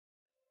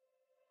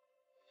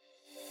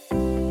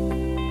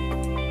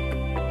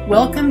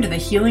Welcome to the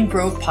Healing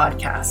Grove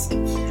podcast.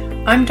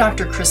 I'm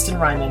Dr. Kristen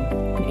Ryman,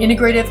 an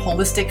integrative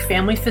holistic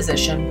family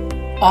physician,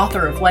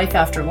 author of Life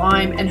After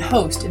Lyme, and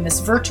host in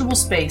this virtual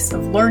space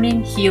of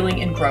learning,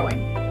 healing, and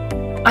growing.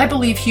 I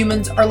believe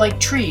humans are like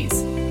trees,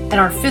 and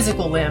our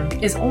physical limb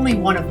is only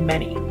one of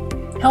many.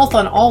 Health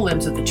on all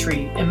limbs of the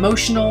tree,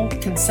 emotional,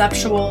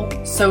 conceptual,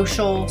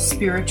 social,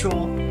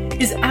 spiritual,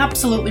 is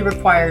absolutely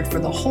required for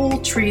the whole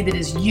tree that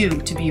is you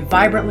to be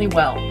vibrantly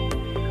well.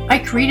 I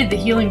created the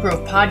Healing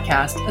Grove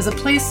podcast as a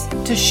place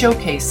to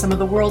showcase some of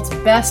the world's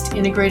best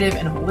integrative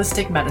and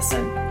holistic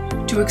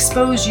medicine, to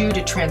expose you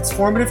to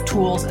transformative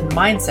tools and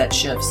mindset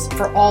shifts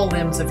for all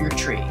limbs of your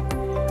tree.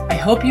 I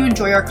hope you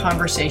enjoy our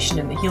conversation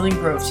in the Healing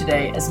Grove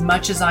today as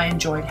much as I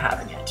enjoyed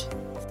having it.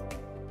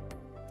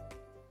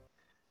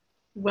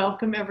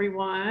 Welcome,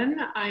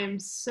 everyone. I am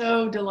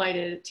so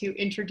delighted to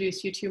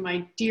introduce you to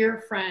my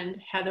dear friend,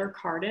 Heather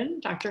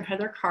Cardin, Dr.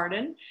 Heather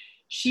Cardin.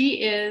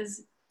 She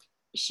is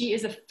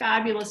a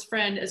fabulous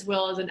friend as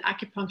well as an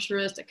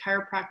acupuncturist, a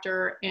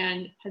chiropractor,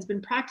 and has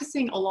been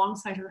practicing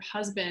alongside her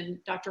husband,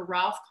 Dr.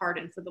 Ralph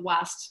Cardin, for the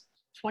last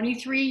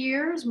 23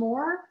 years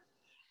or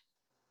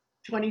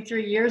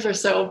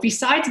so.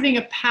 Besides being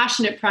a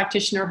passionate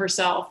practitioner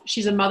herself,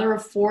 she's a mother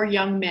of 4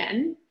 young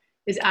men,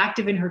 is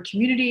active in her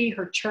community,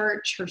 her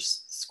church, her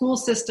school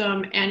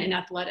system, and in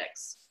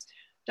athletics.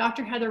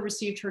 Dr. Heather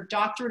received her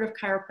doctorate of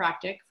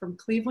chiropractic from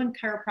Cleveland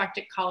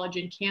Chiropractic College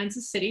in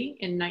Kansas City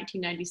in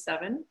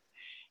 1997.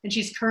 And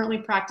she's currently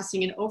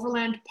practicing in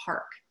Overland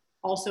Park,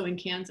 also in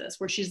Kansas,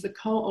 where she's the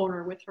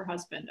co-owner with her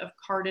husband of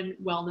Cardin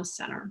Wellness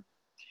Center.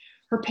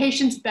 Her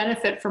patients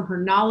benefit from her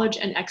knowledge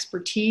and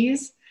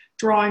expertise,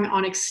 drawing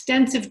on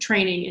extensive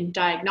training in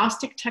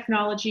diagnostic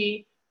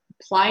technology,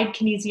 applied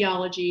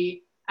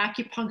kinesiology,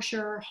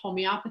 acupuncture,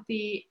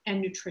 homeopathy,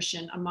 and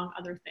nutrition, among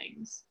other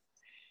things.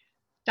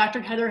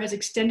 Dr. Heather has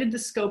extended the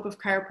scope of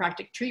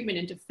chiropractic treatment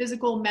into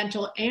physical,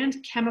 mental,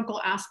 and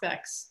chemical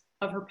aspects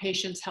of her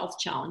patients' health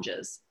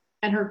challenges.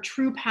 And her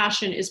true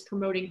passion is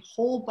promoting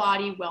whole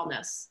body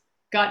wellness,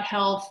 gut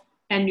health,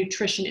 and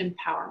nutrition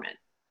empowerment.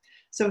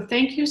 So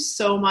thank you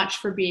so much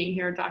for being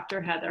here, Dr.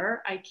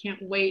 Heather. I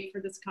can't wait for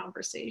this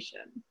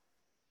conversation.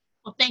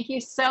 Well, thank you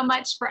so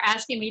much for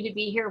asking me to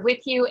be here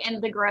with you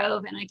in the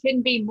Grove. And I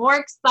couldn't be more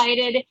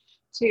excited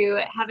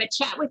to have a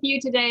chat with you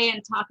today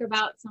and talk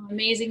about some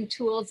amazing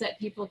tools that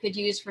people could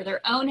use for their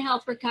own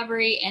health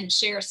recovery and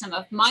share some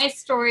of my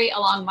story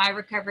along my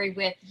recovery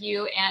with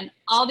you and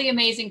all the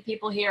amazing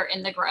people here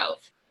in the Grove.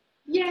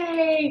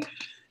 Yay!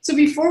 So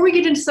before we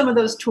get into some of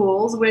those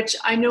tools, which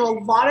I know a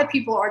lot of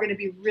people are going to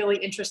be really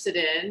interested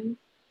in,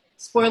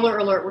 spoiler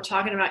alert, we're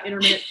talking about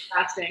intermittent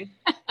fasting.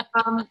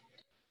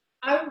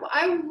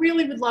 I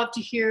really would love to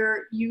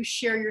hear you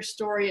share your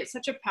story. It's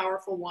such a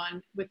powerful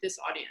one with this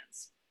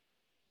audience.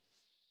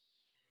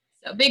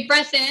 So big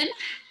breath in.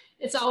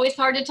 It's always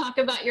hard to talk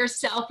about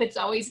yourself. It's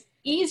always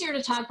easier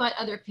to talk about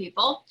other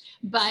people.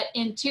 But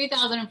in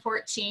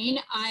 2014,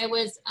 I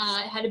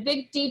had a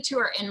big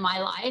detour in my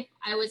life.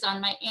 I was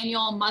on my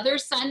annual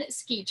mother-son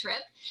ski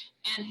trip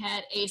and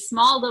had a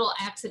small little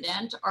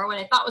accident, or what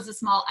I thought was a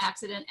small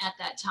accident at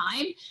that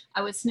time.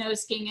 I was snow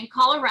skiing in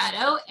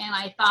Colorado, and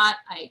I thought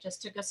I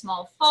just took a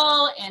small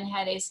fall and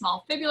had a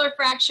small fibular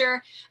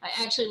fracture. I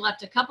actually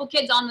left a couple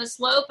kids on the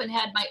slope and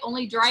had my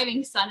only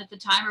driving son at the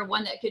time, or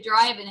one that could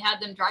drive, and had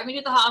them drive me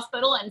to the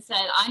hospital and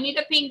said, I need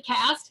a pink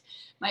cast.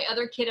 My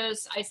other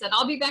kiddos, I said,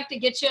 I'll be back to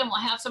get you and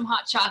we'll have some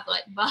hot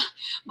chocolate. But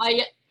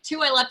my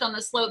 2 I left on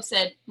the slope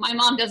said, my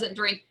mom doesn't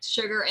drink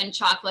sugar and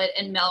chocolate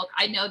and milk.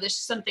 I know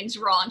something's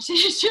wrong. She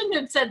shouldn't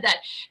have said that.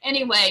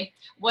 Anyway,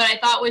 what I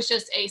thought was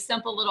just a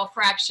simple little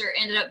fracture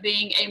ended up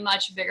being a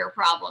much bigger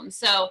problem.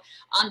 So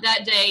on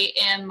that day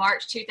in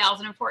March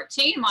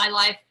 2014, my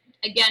life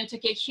again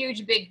took a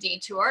huge big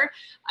detour.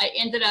 I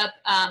ended up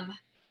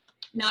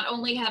not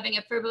only having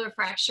a fibular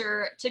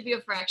fracture,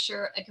 tibia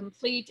fracture, a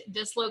complete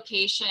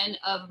dislocation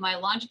of my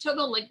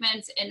longitudinal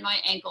ligaments in my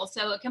ankle.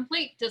 So a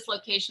complete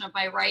dislocation of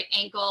my right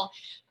ankle.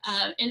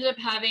 Ended up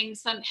having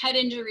some head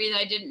injury that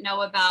I didn't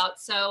know about.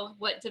 So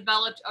what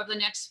developed over the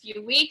next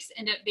few weeks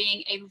ended up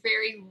being a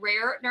very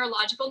rare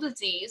neurological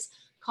disease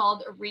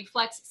called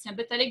reflex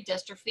sympathetic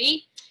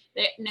dystrophy.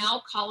 They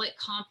now call it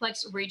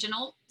complex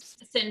regional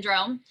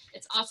syndrome.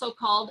 It's also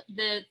called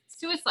the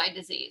suicide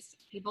disease.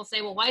 People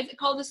say, well, why is it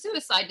called the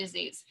suicide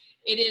disease?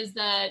 It is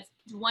the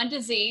one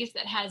disease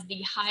that has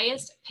the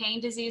highest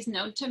pain disease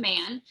known to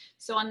man.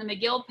 So on the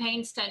McGill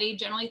pain study,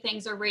 generally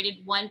things are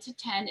rated 1 to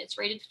 10. It's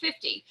rated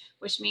 50,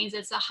 which means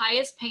it's the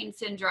highest pain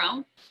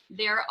syndrome.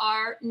 There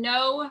are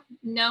no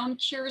known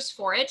cures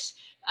for it.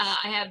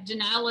 I have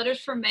denial letters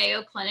from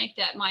Mayo Clinic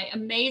that my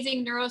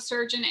amazing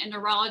neurosurgeon and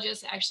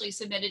neurologist actually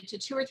submitted to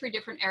 2 or 3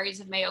 different areas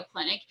of Mayo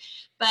Clinic,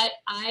 but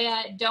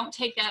I don't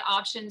take that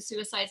option.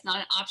 Suicide's not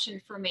an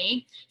option for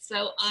me.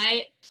 So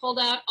I pulled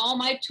out all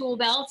my tool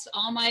belts,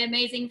 all my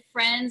amazing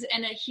friends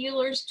and a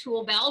healer's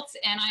tool belts,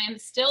 and I am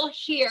still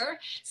here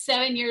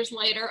 7 years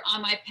later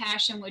on my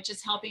passion, which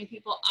is helping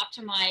people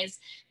optimize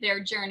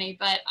their journey.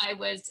 But I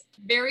was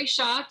very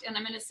shocked, and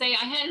I'm going to say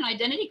I had an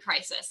identity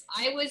crisis.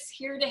 I was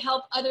here to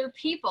help other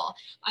people. people.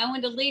 I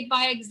wanted to lead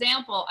by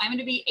example. I'm going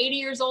to be 80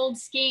 years old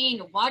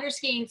skiing, water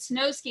skiing,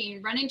 snow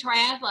skiing, running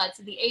triathlons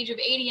at the age of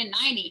 80 and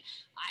 90.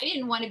 I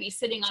didn't want to be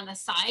sitting on the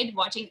side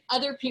watching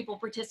other people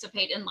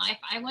participate in life.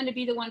 I wanted to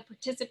be the one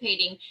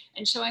participating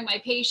and showing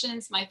my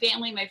patients, my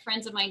family, my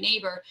friends, and my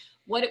neighbor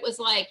what it was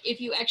like if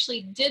you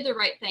actually did the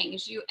right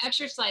things. You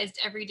exercised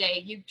every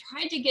day. You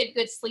tried to get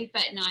good sleep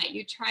at night.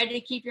 You tried to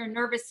keep your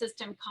nervous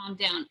system calmed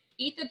down.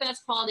 Eat the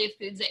best quality of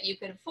foods that you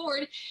could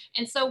afford.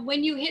 And so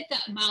when you hit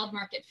that mild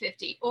mark at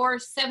 50 or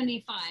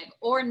 75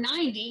 or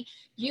 90,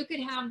 you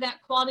could have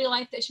that quality of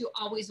life that you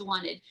always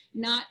wanted,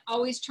 not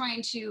always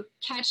trying to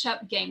catch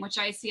up game, which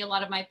I see a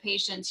lot of my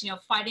patients,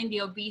 fighting the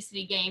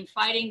obesity game,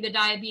 fighting the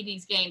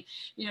diabetes game,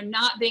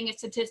 not being a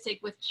statistic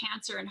with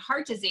cancer and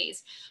heart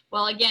disease.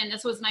 Well, again,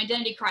 this was an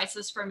identity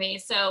crisis for me.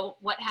 So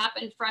what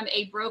happened from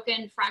a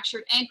broken,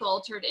 fractured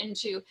ankle turned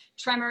into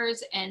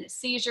tremors and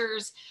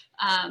seizures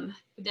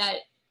that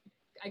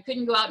I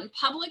couldn't go out in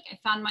public. I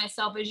found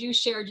myself, as you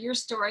shared your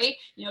story,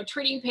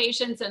 treating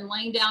patients and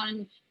laying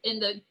down in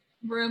the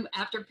room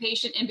after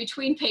patient and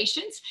between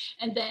patients,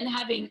 and then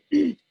having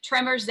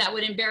tremors that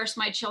would embarrass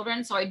my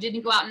children. So I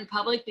didn't go out in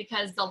public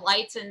because the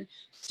lights and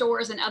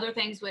stores and other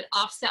things would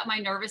offset my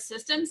nervous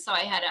system. So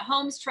I had a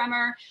Holmes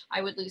tremor.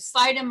 I would lose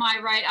sight in my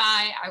right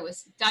eye. I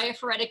was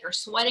diaphoretic or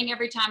sweating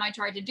every time I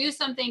tried to do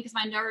something because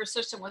my nervous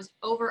system was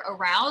over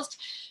aroused.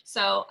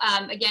 So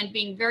again,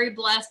 being very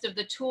blessed of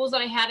the tools that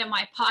I had in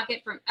my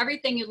pocket from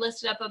everything you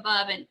listed up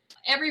above, and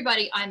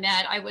everybody I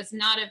met. I was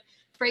not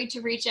afraid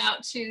to reach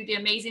out to the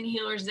amazing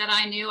healers that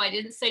I knew. I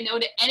didn't say no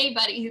to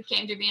anybody who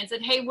came to me and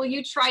said, hey, will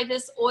you try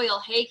this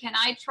oil? Hey, can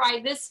I try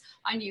this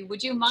on you?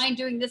 Would you mind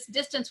doing this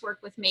distance work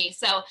with me?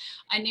 So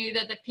I knew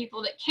that the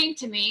people that came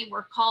to me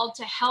were called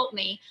to help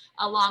me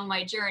along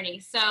my journey.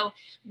 So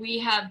we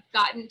have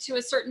gotten to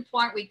a certain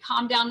point. We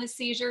calmed down the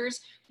seizures.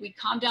 We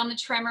calmed down the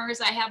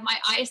tremors. I have my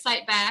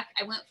eyesight back.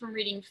 I went from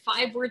reading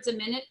 5 words a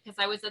minute because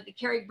I was at the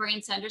Carey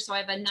Brain Center. So I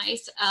have a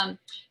nice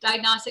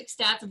diagnostic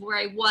stats of where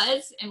I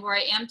was and where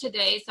I am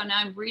today. So now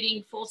I'm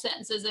reading full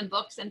sentences and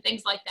books and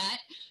things like that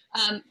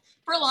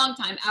for a long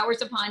time,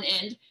 hours upon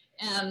end.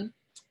 And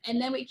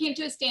then we came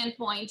to a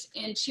standpoint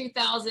in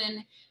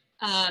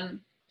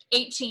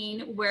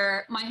 2018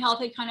 where my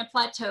health had kind of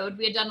plateaued.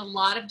 We had done a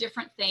lot of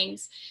different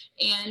things,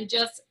 and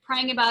just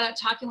praying about it,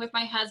 talking with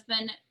my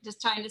husband,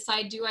 just trying to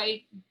decide, do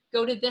I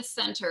go to this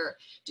center?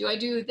 Do I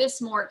do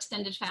this more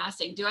extended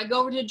fasting? Do I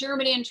go over to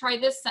Germany and try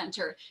this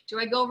center? Do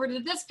I go over to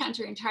this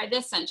country and try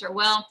this center?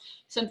 Well,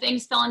 some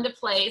things fell into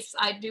place.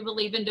 I do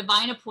believe in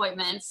divine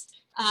appointments.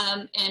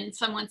 And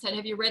someone said,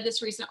 have you read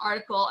this recent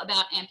article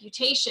about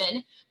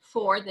amputation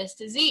for this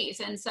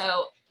disease? And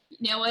so,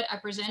 you know what, I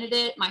presented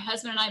it. My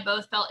husband and I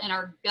both felt in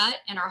our gut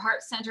and our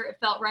heart center, it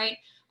felt right.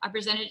 I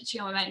presented it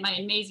to my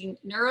amazing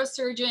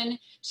neurosurgeon,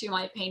 to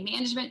my pain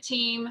management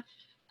team.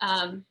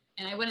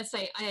 And I want to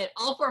say I had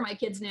all 4 of my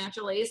kids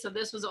naturally. So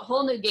this was a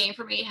whole new game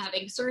for me,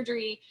 having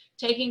surgery,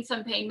 taking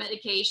some pain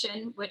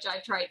medication, which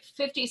I've tried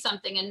 50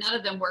 something and none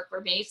of them work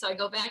for me. So I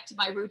go back to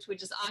my roots,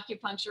 which is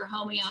acupuncture,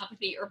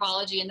 homeopathy,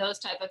 herbology, and those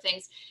type of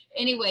things.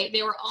 Anyway,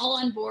 they were all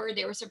on board.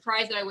 They were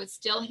surprised that I was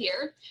still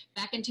here.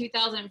 Back in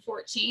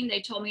 2014,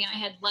 they told me I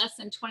had less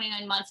than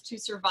 29 months to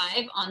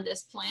survive on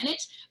this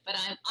planet, but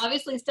I'm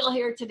obviously still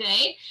here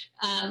today.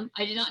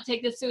 I did not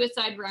take the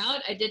suicide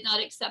route. I did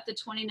not accept the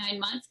 29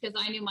 months because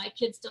I knew my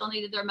kids still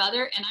needed their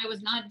mother, and I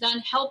was not done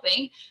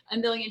helping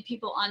 1 million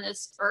people on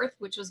this earth,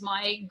 which was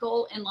my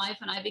goal in life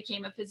when I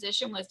became a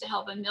physician, was to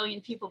help 1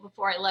 million people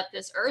before I left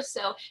this earth.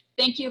 So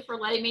thank you for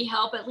letting me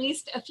help at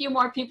least a few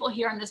more people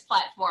here on this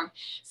platform.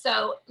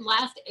 So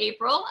last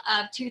April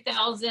of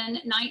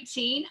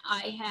 2019,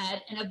 I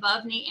had an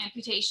above knee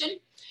amputation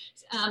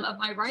of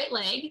my right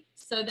leg.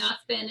 So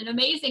that's been an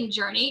amazing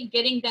journey.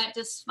 Getting that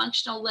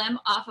dysfunctional limb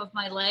off of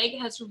my leg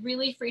has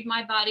really freed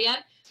my body up.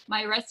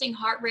 My resting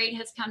heart rate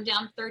has come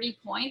down 30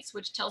 points,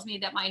 which tells me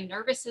that my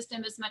nervous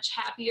system is much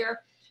happier.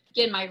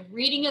 Again, my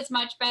reading is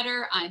much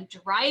better. I'm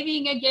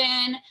driving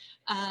again.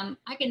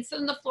 I can sit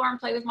on the floor and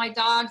play with my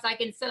dogs. I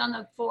can sit on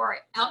the floor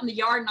out in the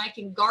yard and I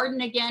can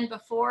garden again.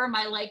 Before,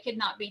 my leg could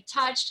not be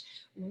touched.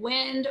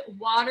 Wind,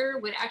 water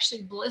would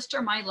actually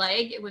blister my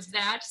leg. It was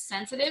that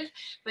sensitive.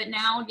 But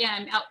now,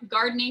 again, I'm out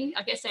gardening.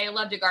 Like I say, I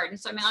love to garden.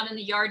 So I'm out in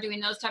the yard doing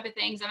those type of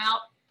things. I'm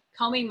out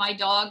combing my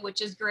dog,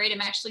 which is great.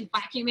 I'm actually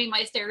vacuuming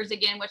my stairs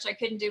again, which I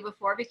couldn't do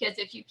before, because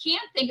if you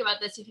can't think about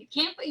this, if you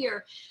can't put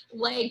your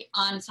leg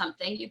on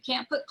something, you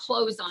can't put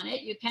clothes on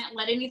it, you can't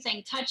let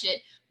anything touch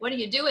it, what do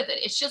you do with it?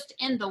 It's just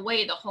in the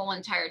way the whole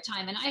entire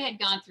time. And I had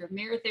gone through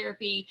mirror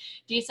therapy,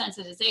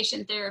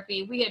 desensitization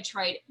therapy. We had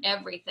tried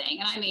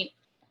everything. And I mean,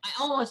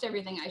 almost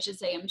everything, I should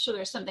say. I'm sure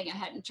there's something I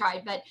hadn't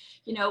tried, but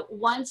you know,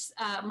 once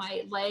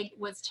my leg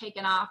was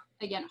taken off,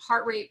 again,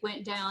 heart rate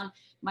went down,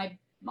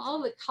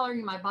 all the coloring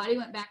in my body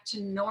went back to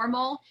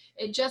normal.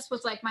 It just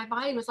was like, my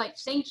body was like,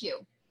 thank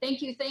you,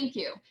 thank you, thank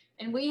you.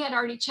 And we had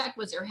already checked,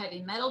 was there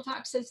heavy metal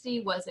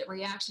toxicity? Was it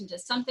reaction to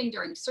something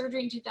during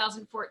surgery in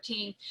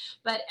 2014?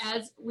 But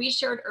as we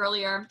shared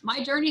earlier,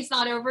 my journey's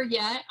not over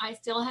yet. I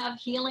still have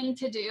healing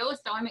to do.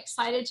 So I'm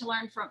excited to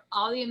learn from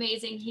all the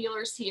amazing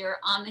healers here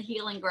on the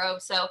Healing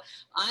Grove. So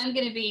I'm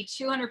going to be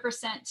 200%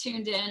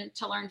 tuned in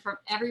to learn from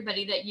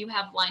everybody that you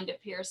have lined up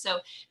here. So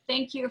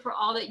thank you for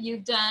all that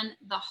you've done,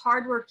 the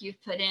hard work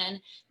you've put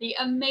in, the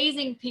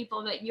amazing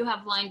people that you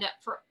have lined up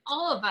for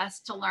all of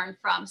us to learn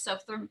from. So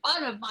from the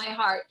bottom of my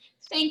heart,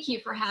 thank you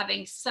for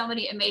having so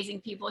many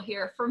amazing people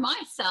here for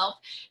myself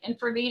and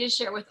for me to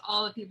share with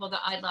all the people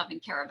that I love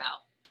and care about.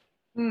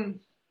 Mm.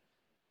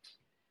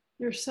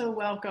 You're so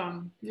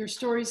welcome. Your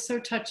story is so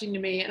touching to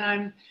me.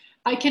 And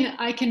I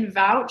can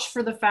vouch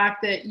for the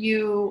fact that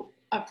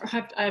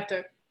I have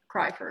to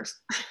cry first.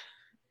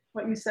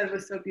 What you said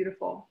was so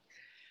beautiful.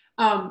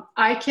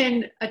 I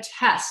can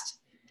attest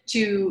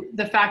to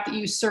the fact that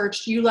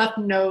you left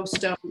no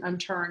stone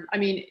unturned. I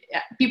mean,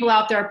 people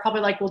out there are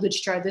probably like, well, did you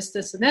try this,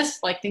 this, and this?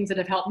 Like things that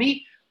have helped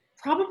me?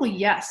 Probably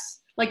yes.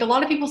 Like a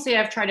lot of people say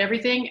I've tried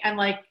everything and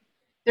like,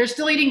 they're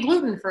still eating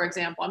gluten, for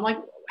example. I'm like,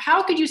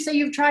 how could you say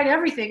you've tried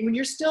everything when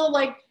you're still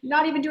like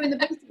not even doing the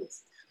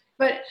basics?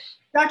 But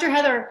Dr.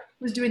 Heather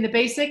was doing the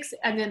basics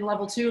and then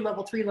level 2,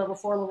 level 3, level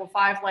 4, level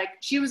 5. Like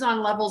she was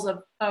on levels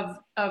of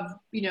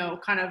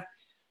kind of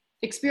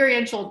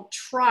experiential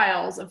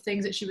trials of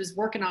things that she was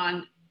working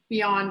on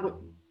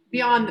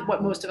beyond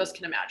what most of us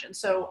can imagine.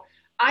 So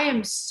I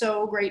am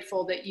so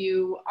grateful that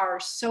you are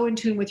so in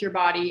tune with your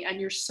body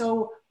and you're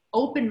so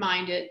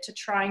open-minded to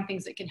trying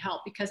things that can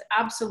help, because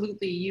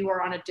absolutely you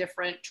are on a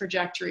different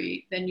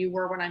trajectory than you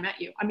were when I met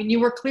you. I mean, you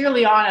were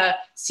clearly on a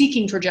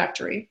seeking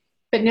trajectory,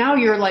 but now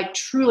you're like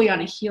truly on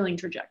a healing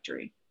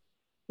trajectory,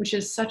 which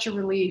is such a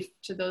relief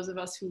to those of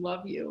us who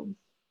love you.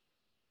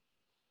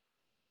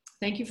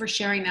 Thank you for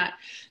sharing that.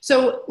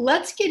 So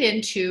let's get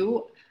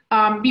into,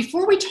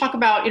 before we talk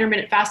about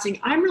intermittent fasting,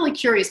 I'm really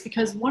curious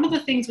because one of the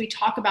things we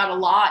talk about a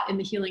lot in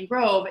the Healing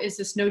Grove is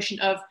this notion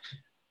of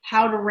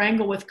how to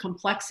wrangle with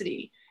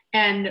complexity.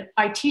 And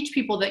I teach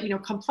people that,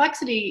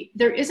 complexity,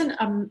 there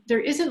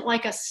isn't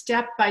like a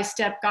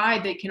step-by-step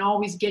guide that can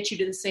always get you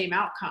to the same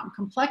outcome.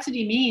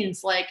 Complexity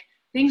means like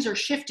things are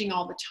shifting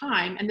all the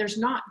time and there's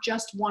not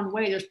just one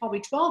way, there's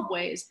probably 12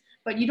 ways,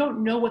 but you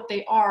don't know what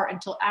they are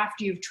until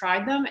after you've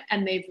tried them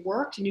and they've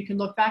worked, and you can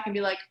look back and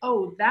be like,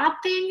 oh, that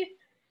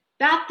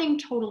thing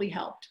totally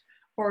helped.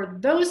 Or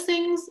those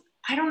things,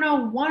 I don't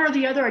know, one or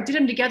the other, I did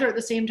them together at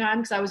the same time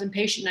because I was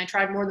impatient and I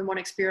tried more than one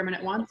experiment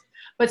at once,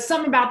 but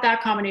something about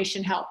that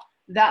combination helped.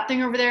 That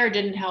thing over there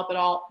didn't help at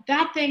all.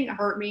 That thing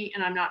hurt me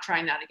and I'm not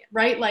trying that again,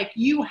 right? Like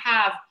you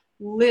have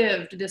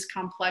lived this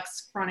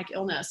complex chronic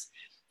illness.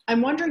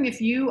 I'm wondering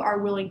if you are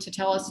willing to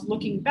tell us,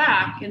 looking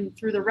back and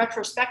through the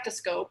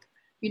retrospectoscope,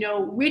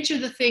 which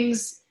of the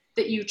things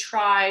that you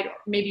tried, or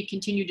maybe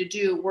continue to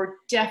do, were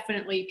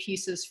definitely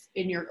pieces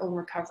in your own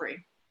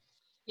recovery?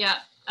 Yeah,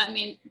 I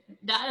mean,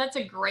 that's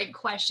a great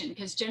question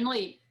because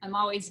generally I'm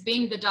always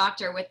being the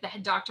doctor with the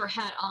doctor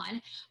hat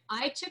on.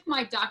 I took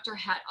my doctor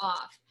hat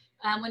off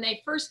when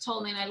they first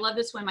told me, and I love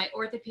this when my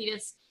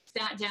orthopedist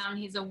sat down.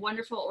 He's a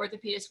wonderful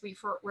orthopedist. We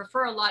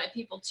refer a lot of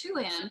people to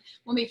him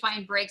when we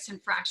find breaks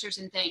and fractures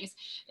and things.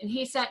 And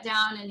he sat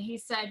down and he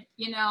said,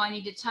 I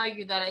need to tell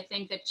you that I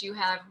think that you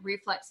have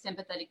reflex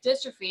sympathetic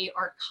dystrophy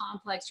or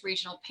complex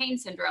regional pain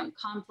syndrome.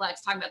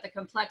 Complex, talking about the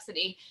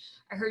complexity.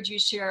 I heard you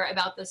share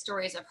about the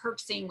stories of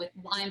herpesing with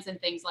Lyme's and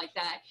things like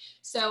that.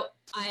 So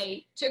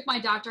I took my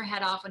doctor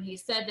hat off when he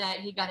said that.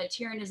 He got a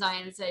tear in his eye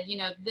and said,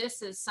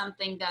 this is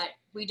something that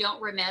we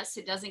don't remiss.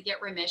 It doesn't get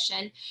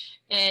remission.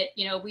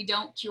 We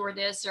don't cure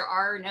this.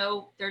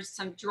 There's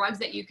some drugs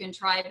that you can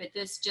try, but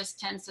this just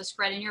tends to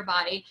spread in your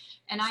body.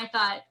 And I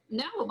thought,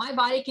 no, my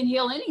body can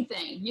heal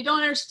anything. You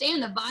don't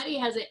understand. The body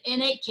has an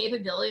innate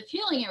capability of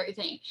healing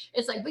everything.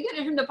 It's like, we got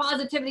to turn the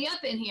positivity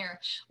up in here.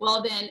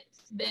 Well,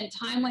 then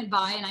time went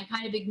by and I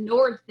kind of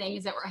ignored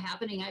things that were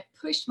happening. I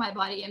pushed my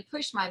body and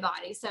pushed my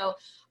body. So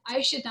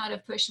I should not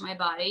have pushed my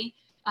body.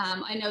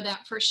 I know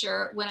that for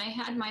sure. When I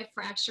had my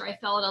fracture, I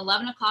fell at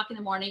 11 o'clock in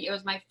the morning. It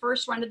was my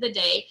first run of the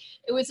day.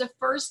 It was the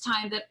first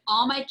time that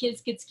all my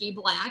kids could ski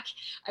black.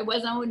 I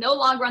was no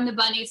longer on the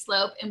bunny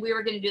slope, and we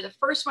were going to do the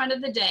first run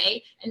of the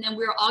day, and then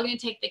we were all going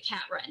to take the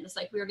cat run. It's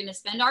like we were going to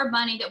spend our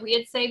money that we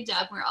had saved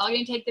up. We were all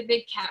going to take the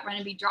big cat run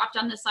and be dropped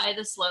on the side of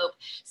the slope.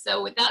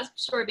 So with that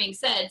story being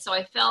said, so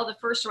I fell the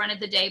first run of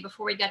the day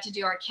before we got to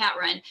do our cat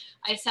run.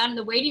 I sat in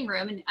the waiting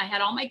room, and I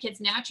had all my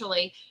kids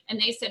naturally, and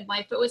they said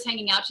my foot was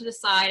hanging out to the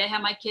side. I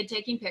had my kid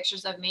taking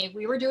pictures of me.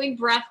 We were doing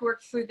breath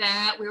work through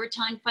that. We were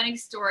telling funny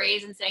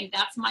stories and saying,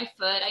 that's my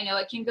foot. I know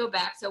it can go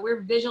back. So we're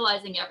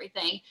visualizing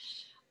everything.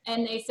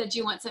 And they said, do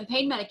you want some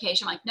pain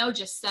medication? I'm like, no,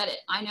 just set it.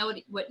 I know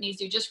what needs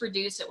to, just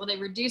reduce it. Well, they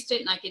reduced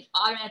it and I could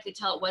automatically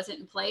tell it wasn't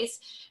in place.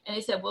 And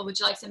they said, well, would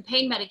you like some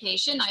pain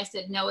medication? I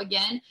said, no,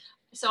 again.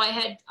 so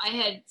I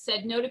had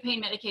said no to pain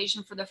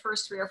medication for the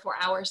first 3 or 4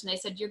 hours, and they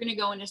said, you're going to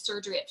go into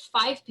surgery at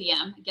 5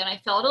 p.m. Again, I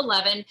fell at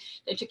 11.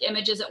 They took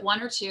images at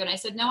 1 or 2, and I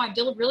said, no, I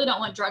really don't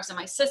want drugs in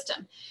my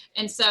system.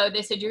 And so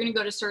they said, you're going to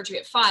go to surgery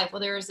at 5.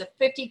 Well, there was a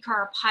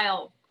 50-car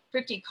pileup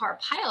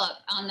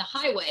on the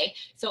highway.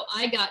 So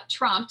I got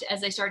trumped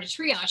as they started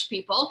to triage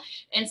people.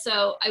 And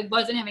so I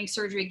wasn't having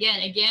surgery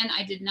again. Again,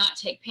 I did not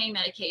take pain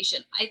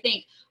medication. I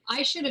think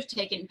I should have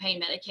taken pain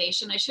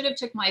medication. I should have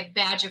took my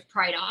badge of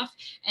pride off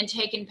and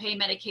taken pain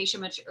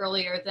medication much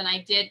earlier than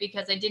I did,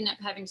 because I didn't end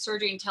up having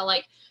surgery until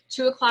like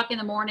 2 o'clock in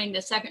the morning,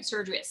 the second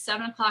surgery at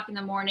 7 o'clock in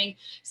the morning.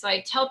 So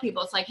I tell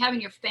people it's like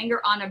having your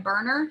finger on a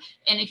burner.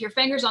 And if your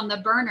finger's on the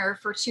burner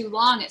for too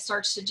long, it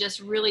starts to just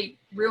really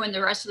ruin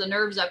the rest of the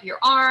nerves up your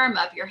arm,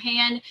 up your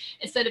hand,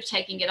 instead of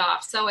taking it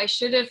off. So I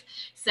should have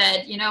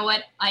said, you know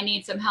what, I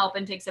need some help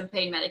and take some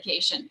pain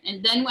medication.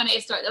 And then when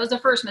that was the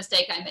first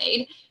mistake I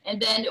made. And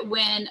then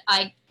when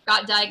I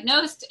got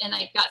diagnosed and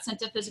I got sent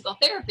to physical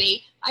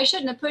therapy, I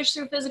shouldn't have pushed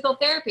through physical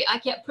therapy. I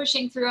kept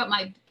pushing through it.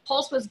 My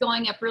pulse was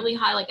going up really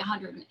high, like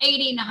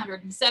 180 and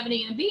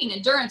 170. And being an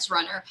endurance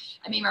runner,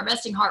 I mean, my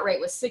resting heart rate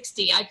was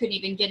 60. I couldn't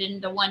even get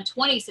into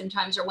 120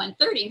 sometimes, or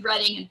 130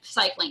 running and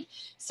cycling.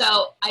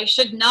 So I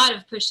should not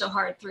have pushed so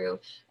hard through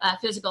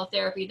physical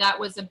therapy. That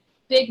was a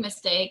big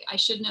mistake. I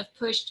shouldn't have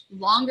pushed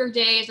longer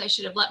days. I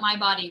should have let my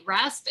body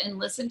rest and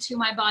listened to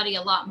my body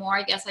a lot more.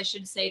 I guess I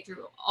should say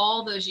through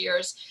all those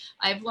years,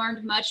 I've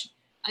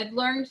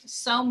learned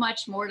so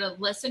much more to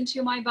listen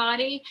to my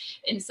body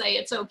and say,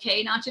 it's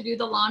okay not to do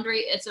the laundry.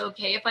 It's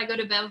okay if I go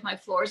to bed with my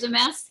floors a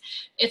mess.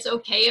 It's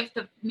okay if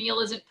the meal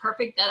isn't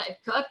perfect that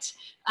I've cooked.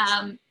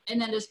 And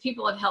then as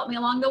people have helped me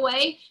along the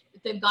way,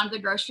 if they've gone to the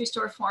grocery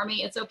store for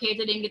me, it's okay if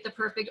they didn't get the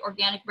perfect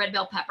organic red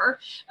bell pepper.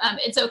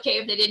 It's okay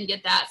if they didn't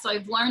get that. So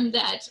I've learned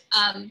that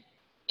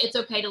it's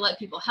okay to let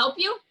people help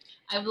you.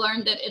 I've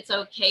learned that it's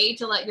okay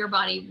to let your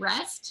body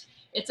rest.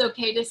 It's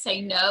okay to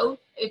say no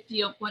if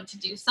you don't want to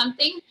do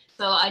something.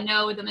 So I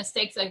know the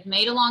mistakes I've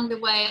made along the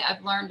way.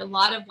 I've learned a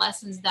lot of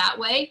lessons that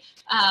way.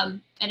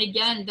 And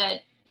again,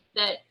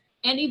 that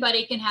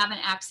anybody can have an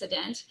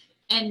accident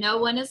and no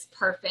one is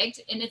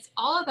perfect. And it's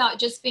all about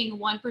just being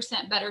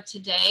 1% better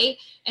today,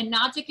 and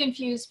not to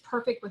confuse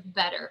perfect with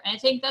better. And I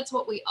think that's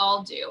what we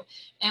all do.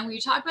 And when you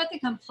talk about the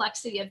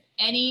complexity of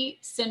any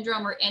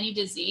syndrome or any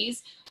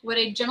disease, what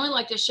I generally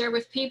like to share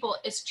with people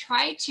is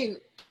try to,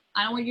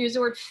 I don't want to use the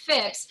word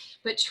fix,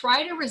 but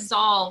try to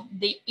resolve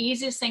the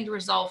easiest thing to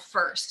resolve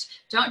first.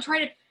 Don't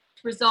try to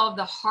resolve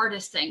the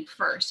hardest thing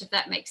first, if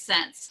that makes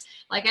sense.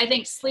 Like, I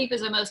think sleep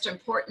is the most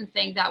important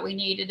thing that we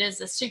need. It is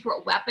a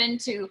secret weapon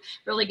to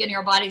really getting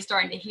our body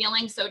starting to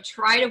healing. So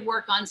try to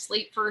work on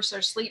sleep first,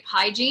 or sleep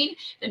hygiene,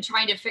 than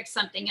trying to fix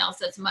something else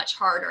that's much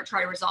harder,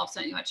 try to resolve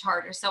something much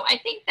harder. So I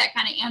think that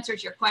kind of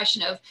answers your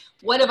question of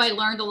what have I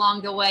learned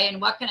along the way,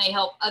 and what can I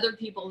help other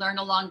people learn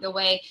along the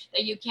way,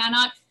 that you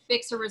cannot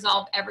fix or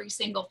resolve every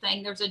single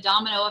thing. There's a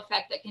domino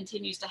effect that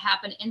continues to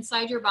happen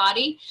inside your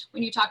body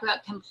when you talk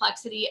about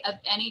complexity of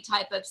any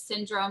type of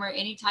syndrome or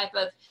any type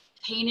of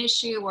pain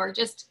issue, or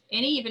just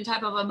any even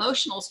type of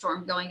emotional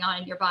storm going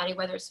on in your body,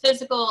 whether it's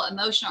physical,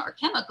 emotional, or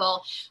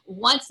chemical.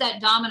 Once that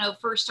domino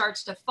first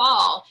starts to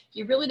fall,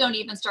 you really don't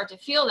even start to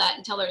feel that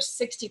until there's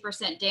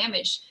 60%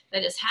 damage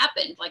that has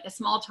happened, like a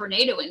small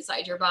tornado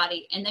inside your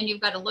body. And then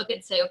you've got to look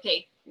and say,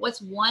 okay,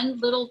 what's one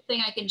little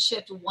thing I can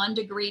shift 1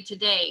 degree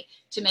today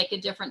to make a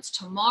difference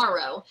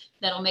tomorrow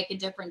that'll make a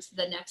difference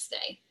the next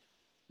day?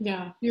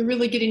 Yeah, you're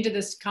really getting to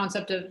this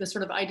concept of the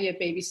sort of idea of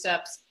baby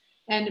steps,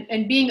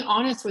 and being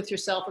honest with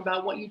yourself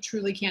about what you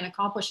truly can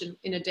accomplish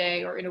in a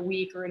day or in a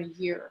week or in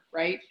a year,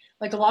 right?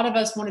 Like, a lot of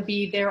us want to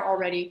be there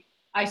already.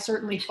 I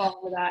certainly fall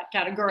into that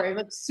category,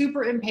 but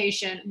super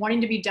impatient, wanting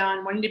to be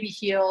done, wanting to be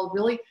healed.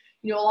 Really,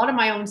 a lot of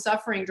my own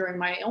suffering during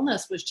my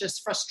illness was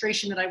just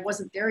frustration that I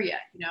wasn't there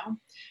yet,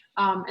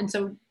 and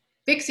so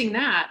fixing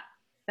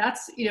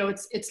that's,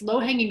 it's low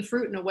hanging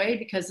fruit in a way,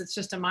 because it's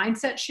just a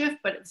mindset shift,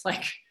 but it's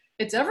like,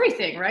 it's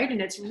everything, right?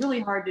 And it's really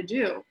hard to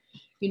do,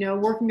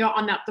 working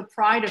on the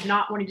pride of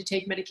not wanting to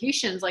take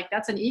medications. Like,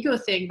 that's an ego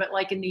thing, but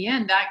like, in the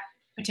end, that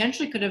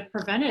potentially could have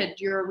prevented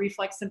your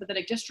reflex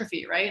sympathetic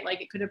dystrophy, right?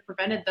 Like, it could have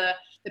prevented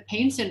the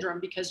pain syndrome,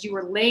 because you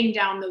were laying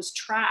down those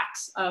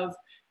tracks of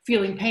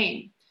feeling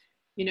pain,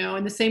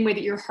 in the same way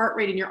that your heart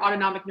rate and your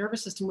autonomic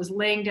nervous system was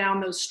laying down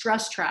those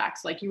stress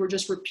tracks. Like, you were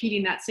just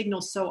repeating that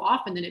signal so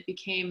often that it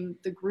became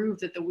the groove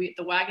that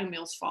the wagon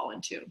wheels fall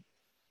into.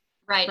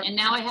 Right. And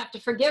now I have to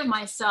forgive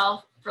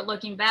myself for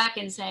looking back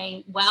and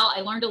saying, well,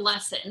 I learned a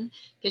lesson,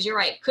 because you're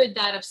right. Could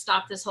that have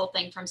stopped this whole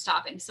thing from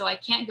stopping? So I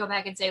can't go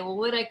back and say, well,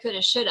 what I could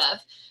have, should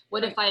have,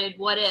 what if I did,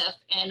 what if,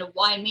 and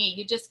why me?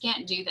 You just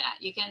can't do that.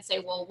 You can't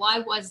say, well, why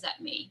was that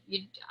me?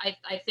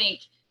 I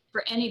think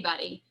for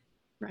anybody,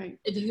 right,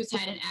 who's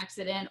had an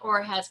accident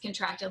or has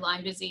contracted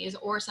Lyme disease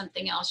or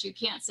something else, you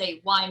can't say,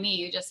 why me?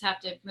 You just have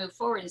to move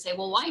forward and say,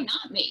 well, why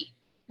not me?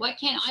 What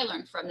can I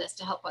learn from this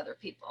to help other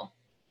people?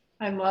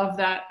 I love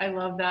that.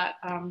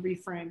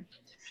 Reframe.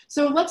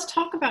 So let's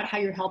talk about how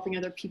you're helping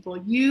other people.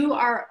 You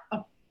are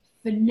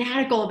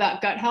fanatical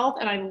about gut health,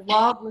 and I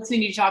love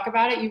listening to you talk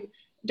about it.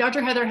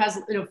 Dr. Heather has,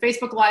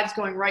 Facebook Lives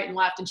going right and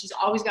left, and she's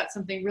always got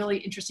something really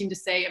interesting to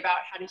say about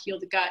how to heal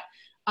the gut.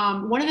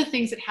 One of the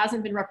things that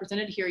hasn't been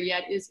represented here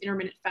yet is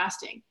intermittent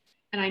fasting.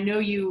 And I know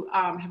you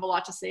have a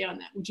lot to say on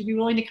that. Would you be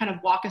willing to kind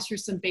of walk us through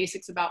some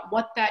basics about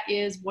what that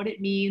is, what it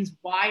means,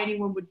 why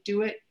anyone would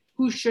do it,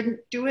 who shouldn't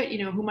do it,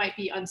 who might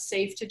be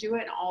unsafe to do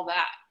it, and all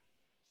that?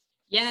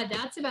 Yeah,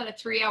 that's about a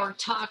 3-hour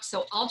talk.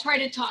 So I'll try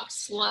to talk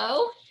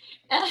slow,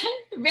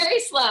 very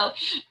slow.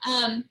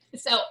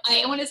 So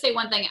I want to say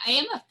one thing. I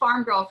am a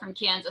farm girl from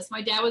Kansas.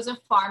 My dad was a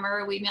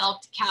farmer. We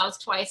milked cows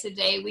twice a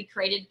day. We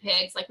crated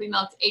pigs. Like we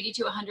milked 80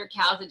 to 100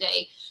 cows a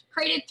day,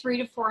 crated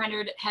 300 to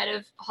 400 head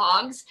of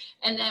hogs.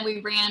 And then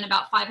we ran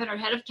about 500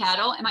 head of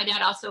cattle. And my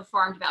dad also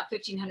farmed about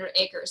 1,500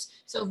 acres.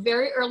 So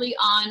very early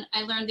on,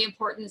 I learned the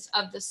importance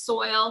of the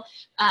soil.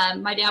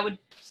 My dad would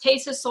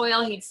taste the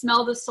soil, he'd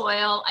smell the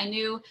soil. I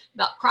knew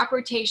about crop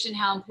rotation,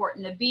 how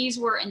important the bees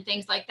were and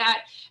things like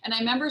that. And I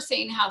remember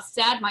seeing how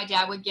sad my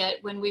dad would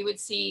get when we would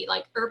see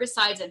like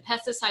herbicides and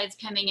pesticides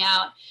coming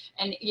out.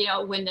 And,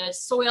 when the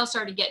soil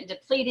started getting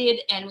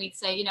depleted and we'd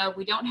say,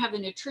 we don't have the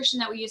nutrition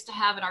that we used to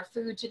have in our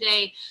food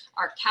today,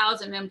 our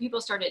cows, and then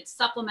people started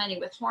supplementing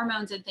with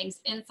hormones and things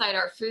inside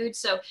our food.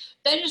 So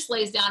that just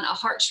lays down a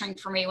heartstring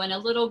for me when a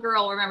little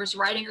girl remembers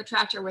riding her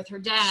tractor with her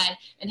dad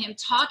and him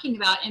talking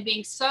about and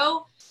being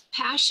so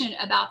passionate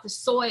about the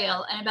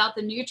soil and about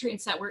the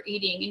nutrients that we're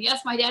eating. And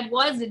yes, my dad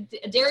was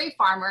a dairy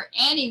farmer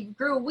and he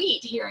grew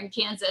wheat here in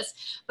Kansas,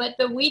 but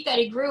the wheat that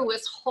he grew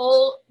was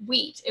whole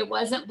wheat. It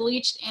wasn't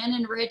bleached and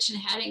enriched and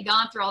hadn't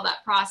gone through all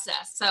that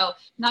process. So I'm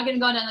not going to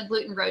go down the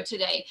gluten road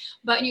today.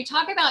 But when you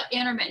talk about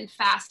intermittent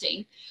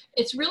fasting,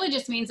 it really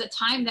just means a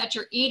time that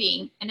you're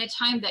eating and a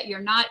time that you're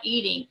not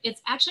eating.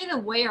 It's actually the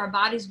way our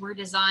bodies were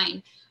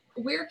designed.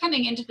 We're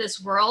coming into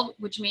this world,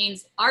 which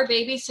means our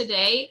babies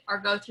today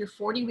go through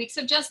 40 weeks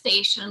of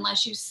gestation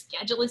unless you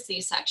schedule a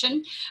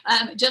C-section.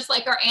 Just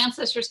like our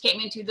ancestors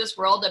came into this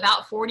world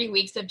about 40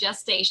 weeks of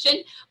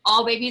gestation.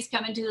 All babies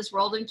come into this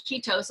world in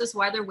ketosis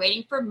while they're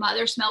waiting for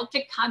mother's milk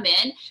to come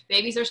in.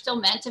 Babies are still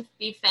meant to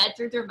be fed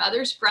through their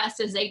mother's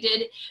breast as they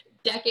did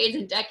decades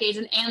and decades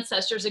and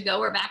ancestors ago,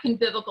 or back in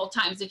biblical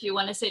times, if you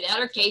want to say that,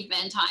 or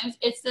caveman times.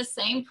 It's the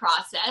same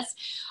process.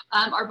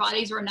 Our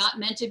bodies were not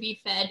meant to be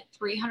fed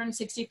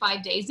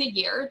 365 days a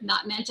year,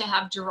 not meant to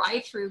have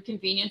drive-through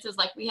conveniences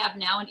like we have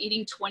now and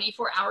eating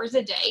 24 hours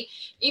a day.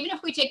 Even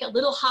if we take a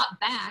little hop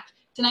back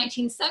to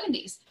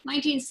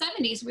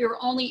 1970s, we were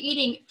only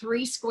eating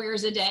 3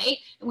 squares a day,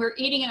 and we were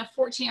eating in a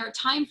 14-hour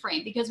time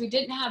frame because we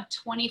didn't have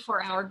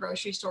 24-hour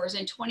grocery stores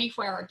and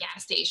 24-hour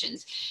gas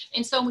stations.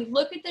 And so when we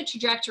look at the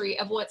trajectory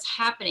of what's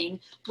happening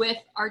with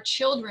our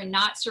children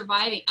not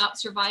out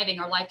surviving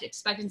our life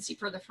expectancy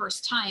for the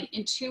first time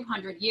in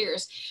 200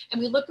 years,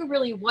 and we look at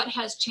really what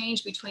has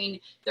changed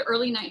between the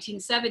early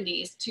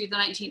 1970s to the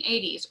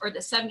 1980s or the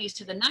 70s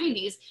to the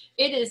 90s,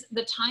 it is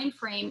the time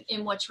frame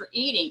in which we're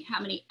eating, how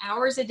many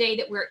hours a day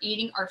that we're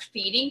eating or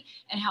feeding,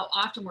 and how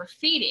often we're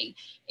feeding.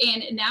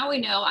 And now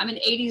we know, I'm an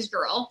 80s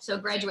girl, so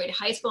graduated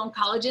high school and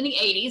college in the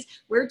 80s.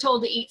 We're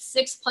told to eat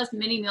 6+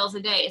 mini meals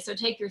a day. So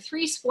take your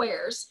 3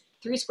 square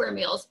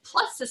meals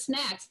plus the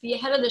snacks, be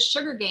ahead of the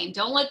sugar game.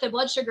 Don't let the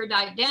blood sugar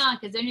dive down,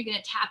 because then you're going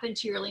to tap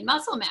into your lean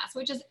muscle mass,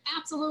 which is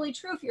absolutely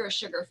true if you're a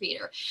sugar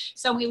feeder.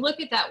 So when we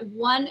look at that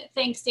one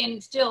thing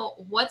standing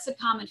still, what's a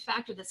common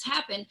factor that's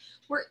happened?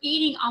 We're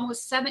eating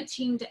almost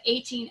 17 to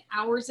 18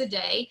 hours a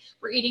day.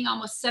 We're eating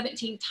almost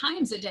 17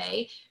 times a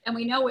day, and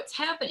we know what's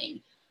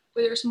happening.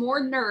 There's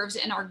more nerves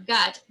in our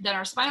gut than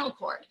our spinal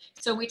cord.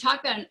 So we talk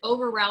about an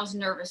overaroused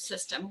nervous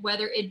system,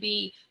 whether it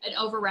be an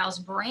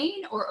overaroused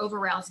brain or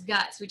overaroused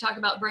gut. So we talk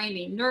about brain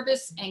being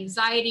nervous,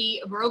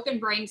 anxiety, broken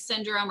brain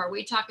syndrome, or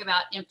we talk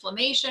about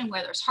inflammation,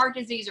 whether it's heart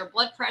disease or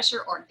blood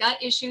pressure or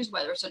gut issues,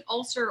 whether it's an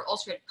ulcer or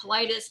ulcerative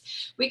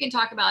colitis. We can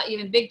talk about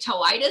even big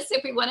toeitis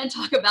if we want to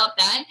talk about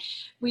that.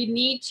 We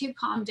need to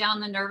calm down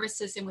the nervous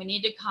system. We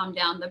need to calm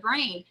down the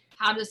brain.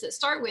 How does it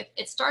start with?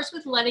 It starts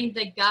with letting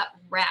the gut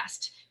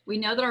rest. We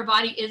know that our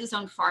body is its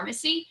own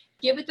pharmacy.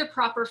 Give it the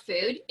proper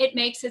food. It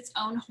makes its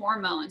own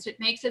hormones. It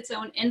makes its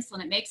own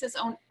insulin. It makes its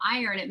own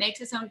iron. It makes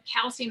its own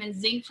calcium and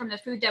zinc from the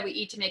food that we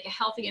eat to make a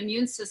healthy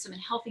immune system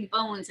and healthy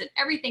bones and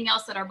everything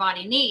else that our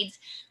body needs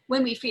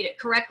when we feed it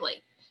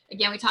correctly.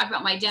 Again, we talked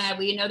about my dad.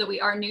 We know that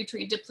we are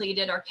nutrient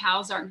depleted. Our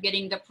cows aren't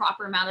getting the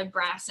proper amount of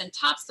grass and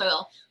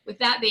topsoil. With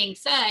that being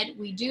said,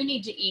 we do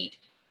need to eat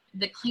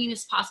the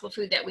cleanest possible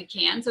food that we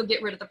can. So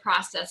get rid of the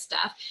processed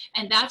stuff.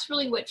 And that's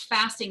really what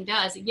fasting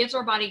does. It gives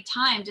our body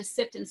time to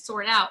sift and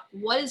sort out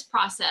what is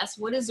processed,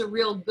 what is a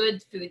real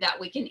good food that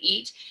we can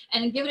eat,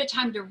 and give it a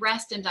time to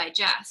rest and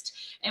digest.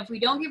 And if we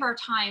don't give our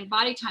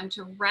body time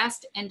to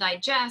rest and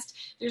digest,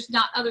 there's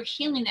not other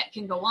healing that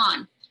can go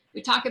on.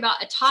 We talk about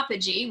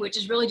autophagy, which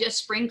is really just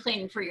spring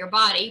cleaning for your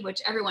body,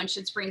 which everyone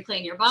should spring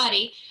clean your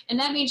body. And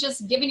that means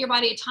just giving your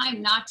body a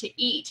time not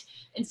to eat.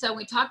 And so when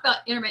we talk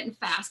about intermittent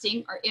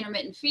fasting or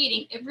intermittent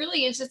feeding, it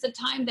really is just a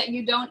time that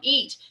you don't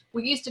eat.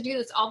 We used to do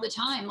this all the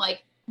time.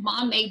 Like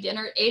mom made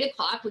dinner at 8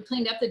 o'clock. We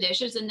cleaned up the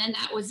dishes, and then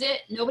that was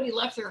it. Nobody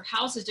left their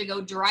houses to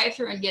go drive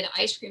through and get an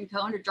ice cream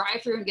cone or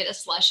drive through and get a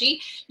slushie.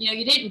 You know,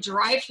 you didn't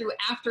drive through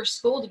after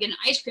school to get an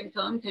ice cream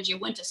cone because you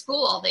went to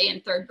school all day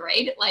in third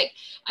grade. Like,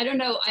 I don't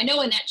know. I know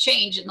when that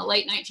changed in the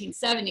late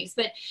 1970s,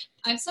 but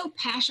I'm so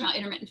passionate about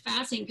intermittent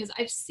fasting because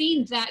I've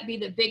seen that be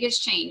the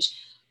biggest change.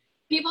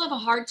 People have a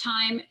hard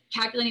time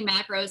calculating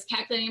macros,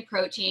 calculating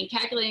protein,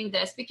 calculating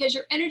this because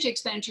your energy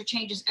expenditure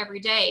changes every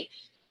day.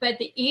 But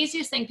the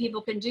easiest thing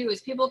people can do is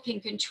people can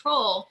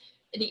control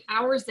the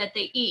hours that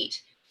they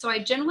eat. So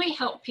I generally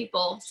help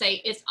people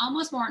say it's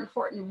almost more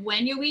important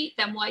when you eat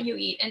than what you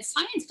eat. And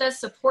science does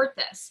support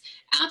this,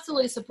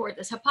 absolutely support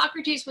this.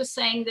 Hippocrates was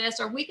saying this,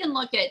 or we can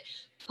look at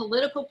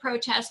political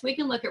protests. We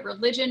can look at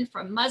religion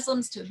from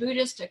Muslims to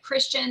Buddhists to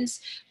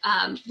Christians.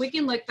 We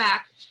can look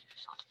back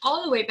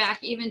all the way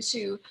back even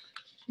to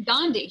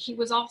Gandhi. He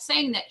was all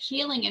saying that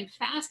healing and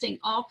fasting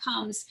all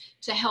comes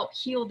to help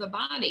heal the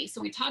body.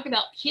 So we talk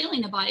about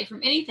healing the body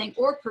from anything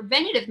or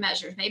preventative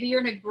measures. Maybe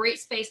you're in a great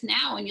space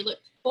now and you look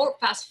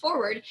fast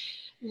forward,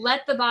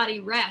 let the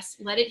body rest,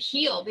 let it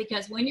heal,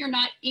 because when you're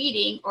not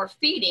eating or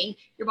feeding,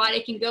 your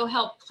body can go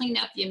help clean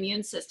up the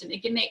immune system.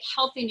 It can make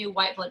healthy new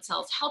white blood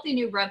cells, healthy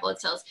new red blood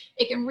cells.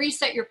 It can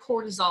reset your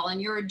cortisol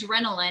and your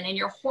adrenaline and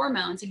your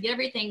hormones and get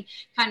everything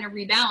kind of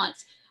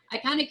rebalanced. I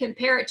kind of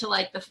compare it to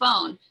like the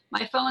phone.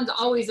 My phone's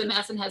always a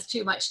mess and has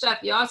too much stuff.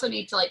 You also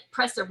need to like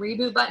press the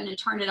reboot button and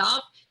turn it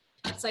off,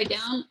 upside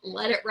down,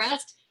 let it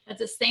rest.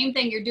 That's the same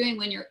thing you're doing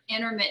when you're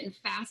intermittent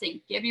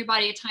fasting. Give your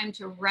body a time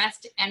to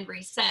rest and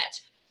reset.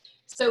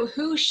 So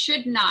who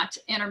should not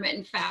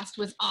intermittent fast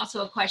was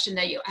also a question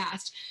that you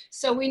asked.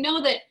 So we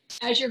know that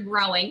as you're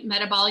growing,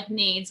 metabolic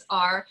needs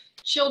are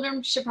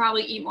children should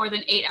probably eat more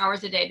than 8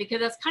 hours a day, because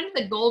that's kind of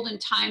the golden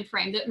time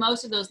frame that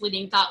most of those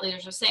leading thought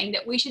leaders are saying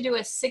that we should do a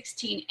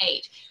 16-8,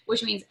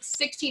 which means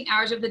 16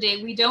 hours of the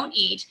day we don't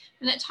eat.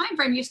 In that time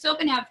frame, you still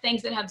can have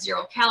things that have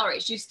 0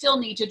 calories. You still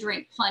need to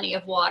drink plenty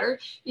of water.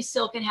 You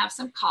still can have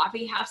some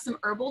coffee, have some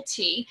herbal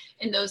tea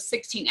in those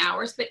 16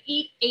 hours, but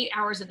eat 8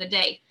 hours of the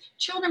day.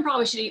 Children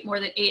probably should eat more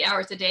than 8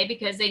 hours a day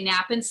because they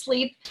nap and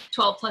sleep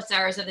 12 plus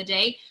hours of the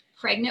day.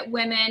 Pregnant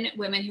women,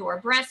 women who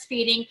are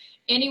breastfeeding,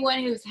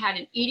 anyone who's had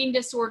an eating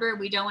disorder,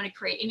 we don't want to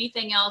create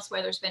anything else,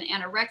 whether it's been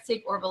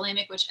anorexic or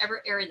bulimic,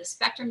 whichever area of the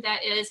spectrum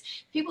that is.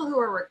 People who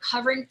are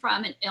recovering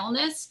from an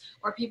illness,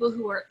 or people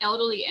who are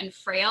elderly and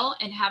frail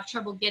and have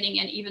trouble getting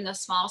in even the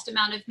smallest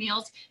amount of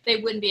meals, they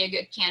wouldn't be a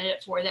good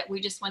candidate for that. We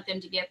just want them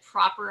to get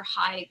proper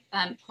high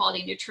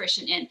quality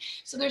nutrition in.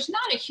 So there's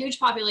not a huge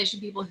population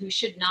of people who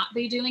should not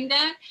be doing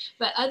that.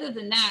 But other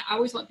than that, I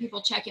always want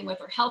people checking with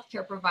their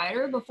healthcare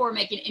provider before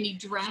making any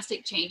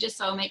drastic changes.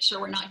 So I'll make sure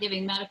we're not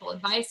giving medical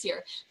advice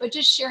here, but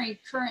just sharing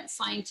current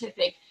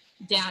scientific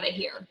data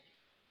here.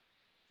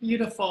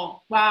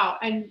 Beautiful. Wow.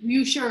 And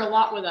you shared a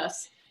lot with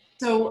us.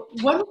 So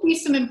what would be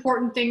some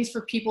important things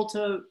for people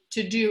to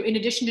do in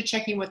addition to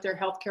checking with their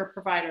healthcare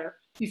provider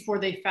before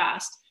they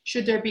fast?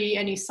 Should there be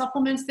any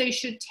supplements they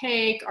should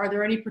take? Are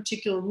there any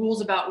particular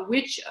rules about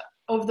which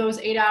of those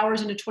 8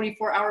 hours in a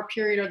 24-hour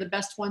period are the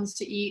best ones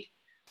to eat?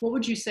 What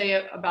would you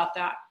say about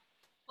that?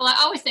 Well,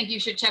 I always think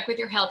you should check with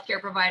your healthcare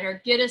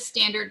provider, get a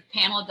standard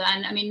panel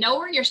done. I mean, know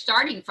where you're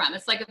starting from.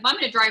 It's like if I'm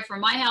going to drive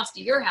from my house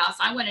to your house,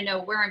 I want to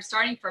know where I'm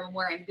starting from and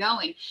where I'm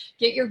going.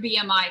 Get your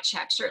BMI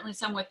checked. Certainly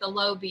someone with a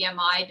low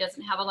BMI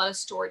doesn't have a lot of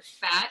stored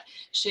fat.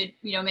 Should,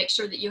 make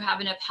sure that you have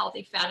enough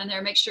healthy fat in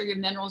there. Make sure your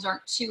minerals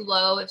aren't too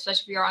low,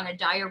 especially if you're on a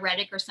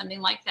diuretic or something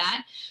like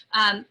that.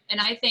 And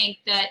I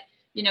think that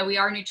we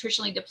are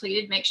nutritionally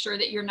depleted. Make sure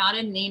that you're not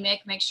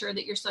anemic. Make sure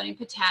that your sodium,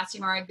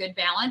 potassium are a good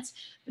balance.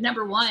 But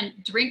number one,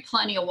 drink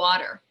plenty of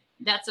water.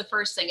 That's the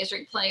first thing, is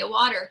drink plenty of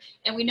water.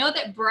 And we know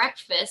that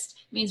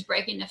breakfast means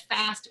breaking the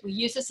fast. We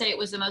used to say it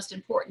was the most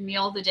important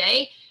meal of the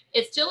day.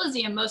 It still is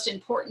the most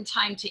important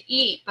time to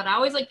eat. But I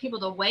always like people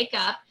to wake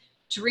up,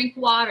 drink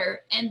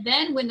water, and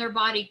then when their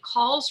body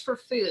calls for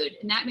food,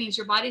 and that means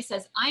your body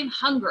says, I'm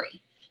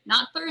hungry.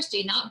 Not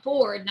thirsty, not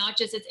bored, not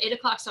just it's 8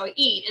 o'clock, so I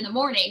eat in the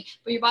morning,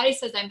 but your body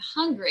says, I'm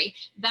hungry.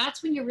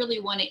 That's when you really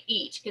want to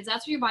eat, because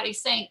that's when your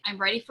body's saying, I'm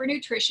ready for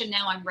nutrition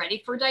now, I'm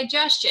ready for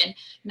digestion,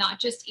 not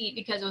just eat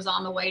because it was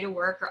on the way to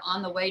work or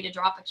on the way to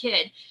drop a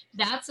kid.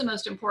 That's the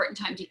most important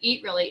time to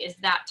eat, really, is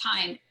that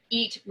time.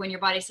 Eat when your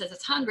body says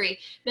it's hungry.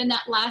 Then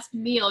that last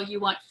meal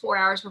you want 4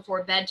 hours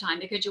before bedtime,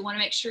 because you want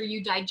to make sure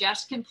you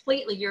digest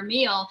completely your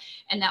meal,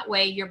 and that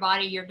way your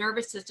body, your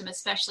nervous system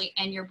especially,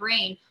 and your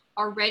brain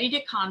are ready to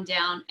calm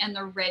down and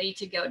they're ready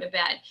to go to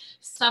bed.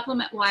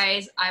 Supplement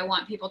wise, I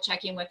want people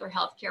checking with their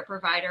healthcare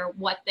provider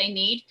what they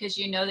need, because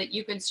that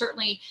you can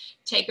certainly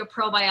take a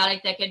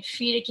probiotic that could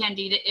feed a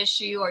candida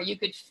issue, or you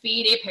could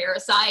feed a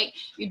parasite.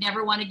 You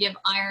never want to give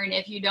iron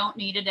if you don't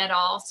need it at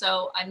all.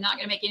 So I'm not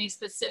going to make any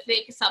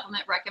specific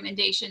supplement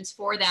recommendations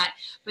for that,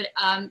 but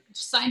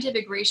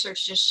scientific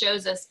research just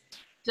shows us,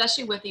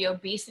 especially with the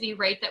obesity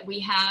rate that we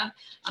have.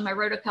 I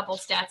wrote a couple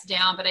stats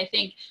down, but I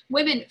think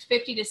women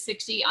 50 to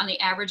 60 on the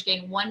average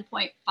gain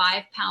 1.5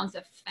 pounds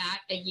of fat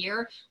a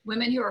year.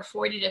 Women who are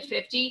 40 to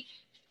 50,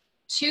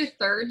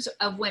 2/3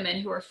 of women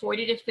who are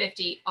 40 to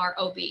 50 are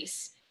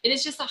obese. It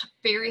is just a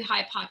very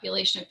high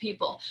population of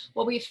people.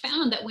 Well, we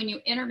found that when you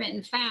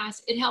intermittent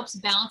fast, it helps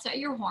balance out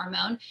your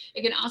hormone.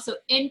 It can also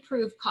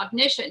improve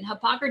cognition.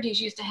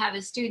 Hippocrates used to have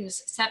his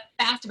students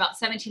fast about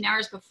 17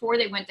 hours before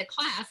they went to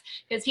class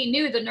because he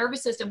knew the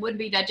nervous system wouldn't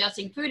be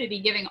digesting food, it'd be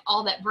giving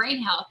all that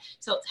brain health.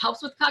 So it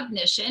helps with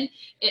cognition.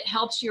 It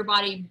helps your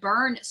body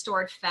burn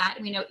stored fat.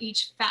 We know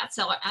each fat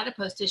cell or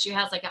adipose tissue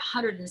has like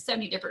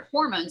 170 different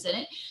hormones in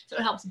it. So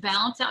it helps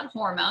balance out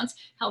hormones,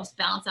 helps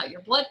balance out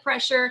your blood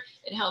pressure.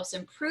 It helps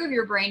improve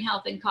your brain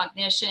health and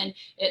cognition.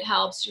 It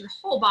helps your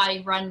whole body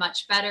run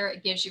much better.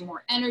 It gives you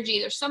more energy.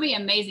 There's so many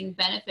amazing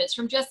benefits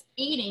from just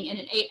eating in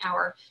an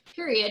 8-hour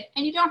period.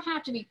 And you don't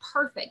have to be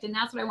perfect. And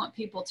that's what I want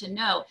people to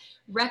know.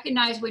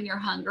 Recognize when you're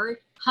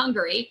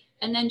hungry,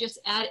 and then just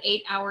add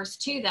 8 hours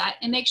to that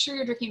and make sure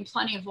you're drinking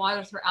plenty of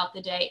water throughout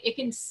the day. It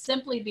can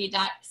simply be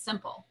that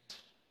simple.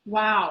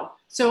 Wow.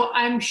 So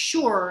I'm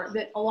sure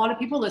that a lot of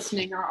people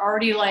listening are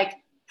already like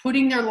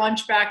putting their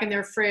lunch back in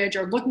their fridge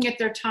or looking at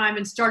their time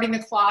and starting the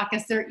clock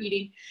as they're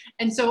eating.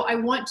 And so I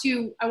want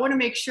to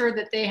make sure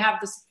that they have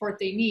the support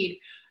they need.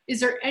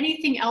 Is there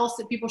anything else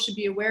that people should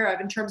be aware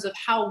of in terms of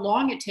how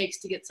long it takes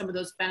to get some of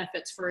those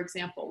benefits? For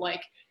example,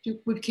 like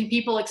can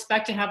people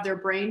expect to have their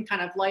brain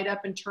kind of light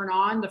up and turn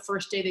on the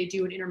first day they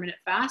do an intermittent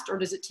fast, or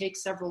does it take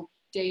several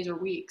days or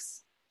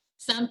weeks?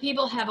 Some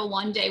people have a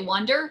one-day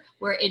wonder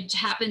where it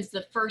happens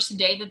the first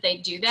day that they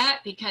do that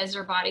because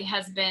their body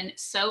has been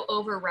so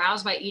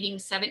over-aroused by eating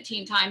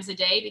 17 times a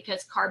day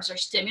because carbs are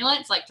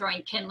stimulants, like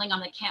throwing kindling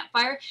on the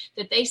campfire,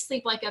 that they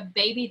sleep like a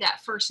baby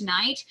that first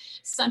night.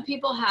 Some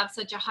people have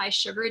such a high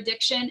sugar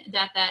addiction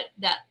that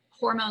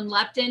hormone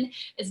leptin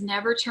is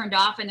never turned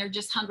off and they're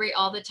just hungry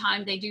all the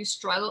time. They do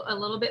struggle a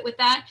little bit with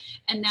that.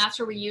 And that's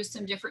where we use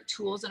some different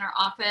tools in our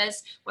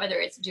office, whether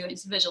it's doing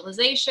some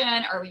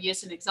visualization or we use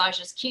some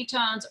exogenous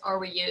ketones or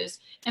we use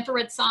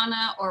infrared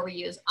sauna or we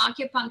use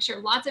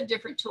acupuncture, lots of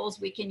different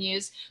tools we can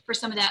use for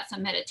some of that,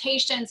 some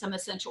meditation, some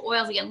essential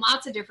oils, again,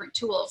 lots of different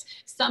tools.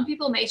 Some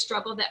people may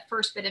struggle that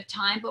first bit of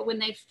time, but when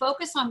they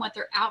focus on what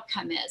their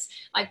outcome is,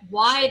 like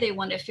why they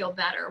want to feel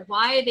better,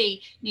 why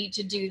they need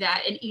to do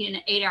that and eat in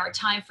an 8-hour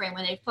time frame,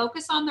 when they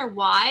focus on their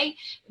why,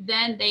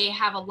 then they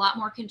have a lot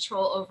more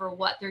control over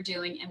what they're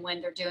doing and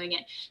when they're doing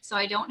it. So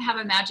I don't have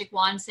a magic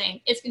wand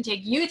saying it's going to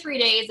take you 3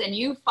 days and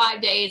you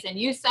 5 days and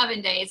you 7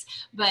 days,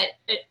 but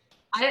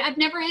I've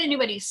never had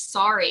anybody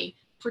sorry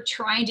for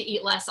trying to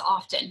eat less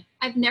often.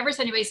 I've never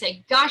seen anybody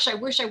say, gosh, I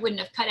wish I wouldn't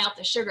have cut out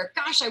the sugar.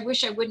 Gosh, I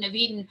wish I wouldn't have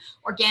eaten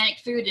organic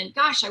food. And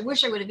gosh, I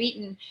wish I would have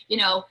eaten,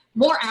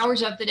 more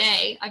hours of the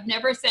day. I've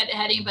never had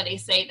anybody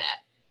say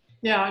that.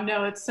 Yeah,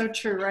 no, it's so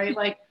true, right?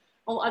 Like,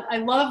 I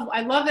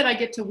love that I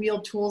get to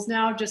wield tools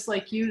now, just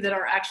like you, that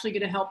are actually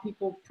going to help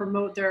people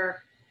promote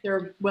their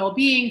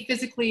well-being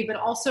physically, but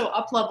also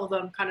up-level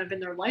them kind of in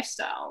their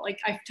lifestyle.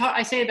 Like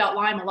I say about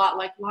Lyme a lot,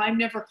 like Lyme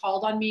never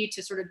called on me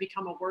to sort of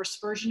become a worse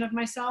version of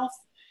myself.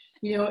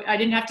 I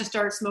didn't have to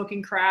start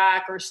smoking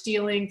crack or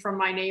stealing from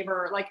my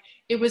neighbor. Like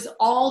it was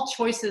all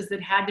choices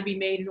that had to be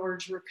made in order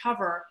to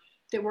recover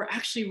that were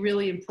actually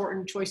really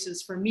important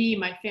choices for me,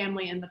 my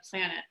family, and the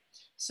planet.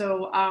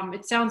 So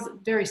it sounds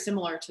very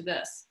similar to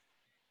this.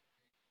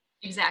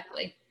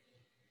 Exactly.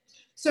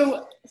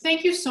 So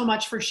thank you so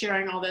much for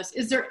sharing all this.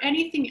 Is there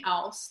anything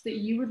else that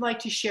you would like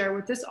to share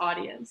with this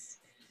audience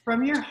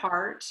from your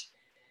heart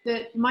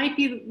that might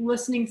be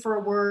listening for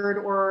a word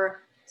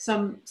or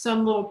some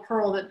little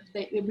pearl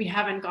that we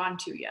haven't gone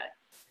to yet?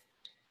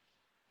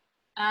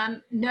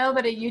 No,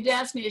 but you'd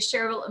asked me to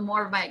share a little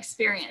more of my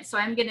experience. So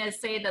I'm going to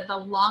say that the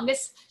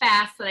longest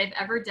fast that I've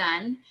ever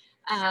done,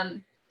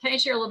 can I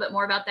share a little bit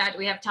more about that? Do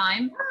we have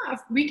time? Yeah,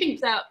 we can.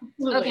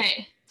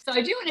 Okay. So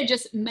I do want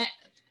to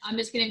I'm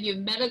just going to give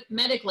you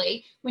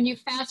medically, when you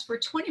fast for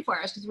 24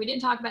 hours, because we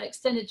didn't talk about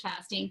extended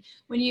fasting,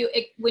 when you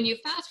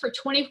fast for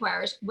 24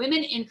 hours,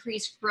 women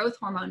increase growth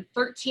hormone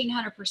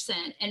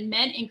 1,300% and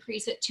men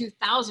increase it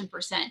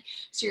 2,000%.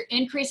 So you're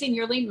increasing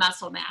your lean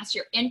muscle mass,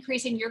 you're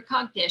increasing your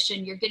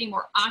cognition, you're getting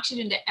more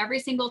oxygen to every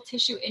single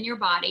tissue in your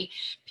body.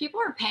 People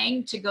are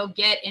paying to go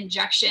get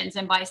injections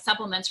and buy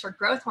supplements for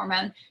growth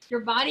hormone. Your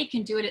body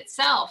can do it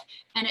itself.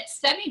 And at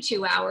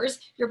 72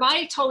 hours, your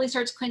body totally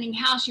starts cleaning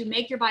house. You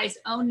make your body's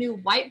own new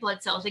white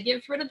blood cells. It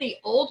gets rid of the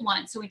old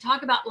ones. So we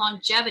talk about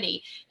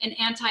longevity and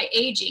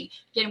anti-aging.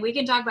 Again, we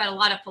can talk about a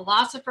lot of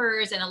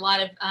philosophers and a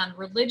lot of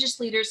religious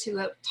leaders who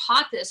have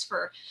taught this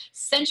for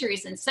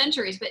centuries and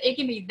centuries, but it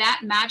can be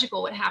that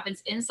magical what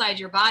happens inside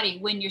your body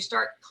when you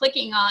start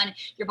clicking on,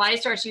 your body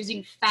starts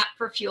using fat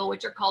for fuel,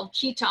 which are called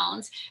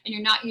ketones, and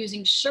you're not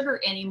using sugar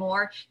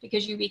anymore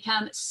because you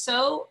become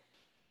so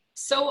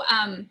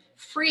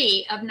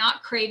free of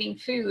not craving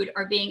food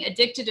or being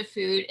addicted to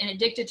food and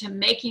addicted to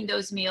making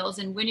those meals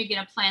and when you're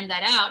going to plan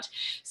that out.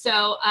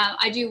 So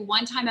I do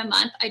 1 time a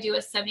month. I do a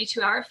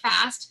 72-hour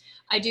fast.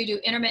 I do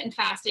intermittent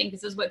fasting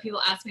because this is what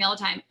people ask me all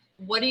the time.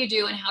 what do you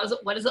do and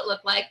what does it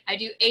look like? I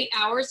do 8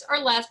 hours or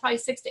less, probably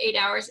 6 to 8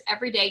 hours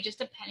every day, just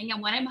depending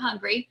on when I'm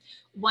hungry.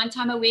 One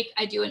time a week,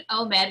 I do an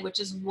OMED, which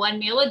is 1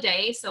 meal a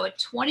day. So a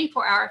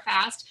 24-hour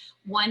fast,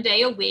 1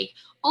 day a week,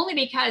 only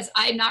because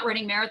I'm not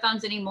running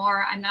marathons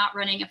anymore. I'm not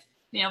running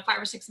 5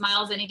 or 6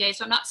 miles any day.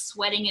 So I'm not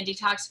sweating and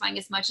detoxifying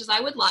as much as I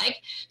would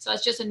like. So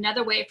it's just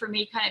another way for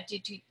me kind of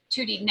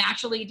to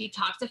naturally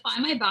detoxify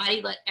my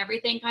body, let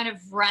everything kind of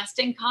rest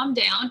and calm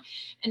down.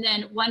 And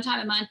then one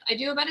time a month, I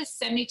do about a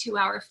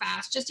 72-hour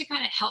fast just to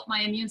kind of help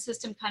my immune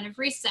system kind of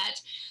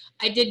reset.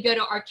 I did go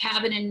to our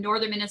cabin in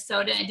northern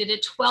Minnesota. I did a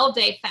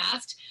 12-day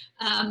fast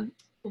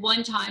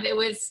one time. It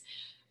was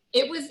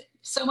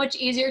so much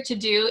easier to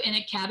do in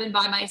a cabin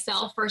by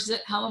myself versus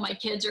at home when my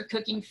kids are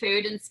cooking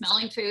food and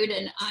smelling food.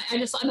 And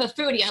I'm a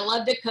foodie. I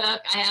love to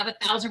cook. I have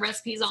 1,000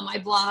 recipes on my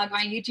blog,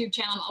 my YouTube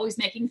channel. I'm always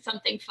making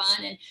something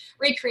fun and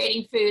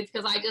recreating foods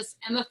because I just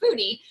am a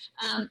foodie.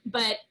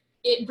 But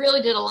it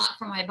really did a lot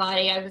for my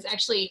body. I was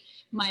actually,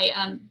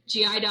 my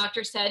GI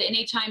doctor said,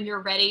 anytime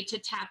you're ready to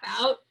tap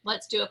out,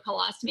 let's do a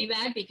colostomy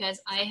bag,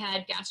 because I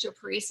had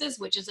gastroparesis,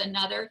 which is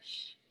another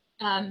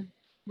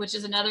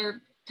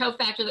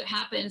cofactor that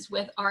happens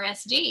with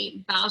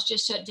RSD. Bowels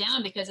just shut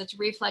down because it's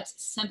reflex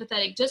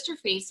sympathetic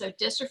dystrophy. So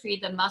dystrophy,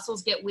 the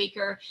muscles get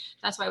weaker.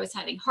 That's why I was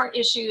having heart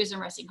issues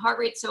and resting heart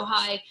rate so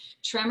high.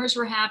 Tremors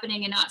were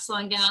happening and not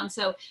slowing down.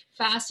 So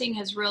fasting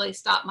has really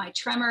stopped my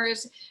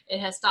tremors. It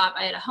has stopped.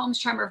 I had a Holmes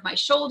tremor of my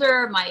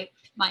shoulder. My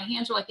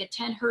hands were like a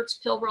 10 hertz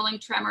pill rolling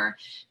tremor.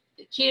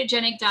 The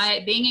ketogenic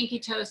diet, being in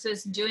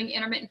ketosis, doing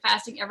intermittent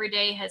fasting every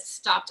day has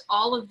stopped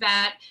all of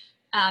that.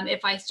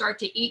 If I start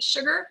to eat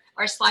sugar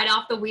or slide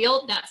off the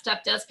wheel, that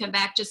stuff does come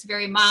back just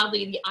very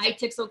mildly. The eye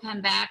tics will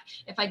come back.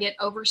 If I get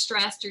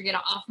overstressed or get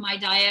off my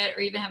diet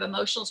or even have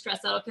emotional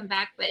stress, that'll come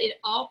back. But it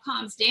all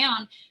calms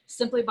down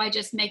simply by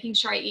just making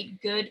sure I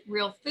eat good,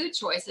 real food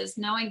choices,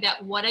 knowing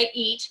that what I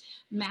eat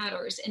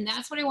matters. And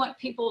that's what I want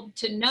people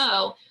to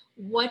know.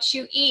 What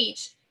you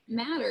eat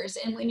matters.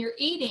 And when you're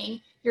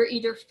eating, you're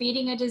either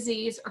feeding a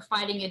disease or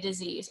fighting a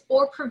disease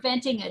or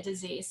preventing a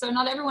disease. So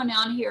not everyone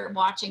on here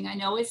watching, I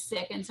know, is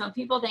sick. And some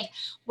people think,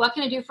 what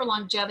can I do for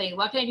longevity?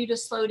 What can I do to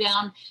slow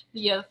down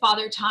the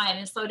father time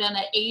and slow down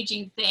that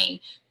aging thing?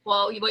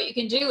 Well, what you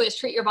can do is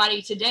treat your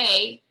body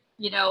today,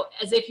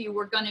 as if you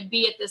were going to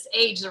be at this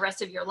age the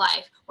rest of your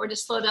life, or to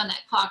slow down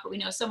that clock. But we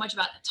know so much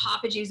about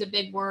autophagy is a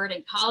big word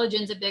and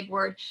collagen's a big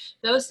word.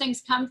 Those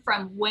things come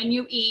from when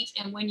you eat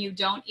and when you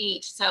don't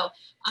eat. So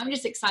I'm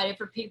just excited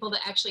for people to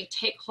actually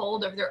take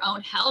hold of their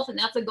own health. And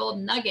that's a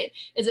golden nugget,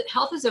 is that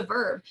health is a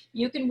verb.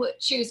 You can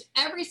choose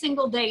every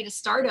single day to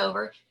start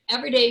over.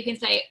 Every day you can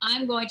say,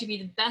 I'm going to be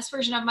the best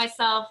version of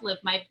myself, live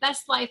my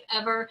best life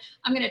ever.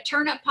 I'm going to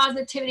turn up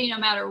positivity no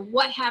matter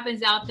what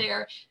happens out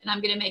there. And I'm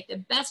going to make the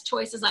best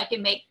choices I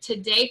can make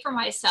today for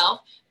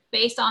myself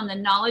based on the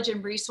knowledge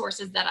and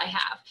resources that I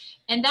have.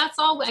 And that's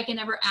all I can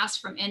ever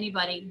ask from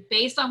anybody.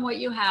 Based on what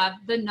you have,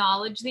 the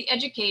knowledge, the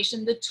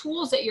education, the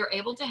tools that you're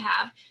able to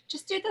have,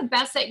 just do the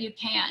best that you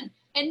can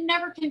and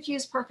never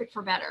confuse perfect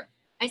for better.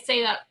 I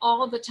say that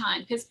all the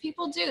time because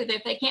people do.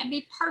 If they can't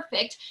be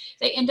perfect,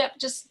 they end up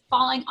just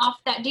falling off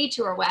that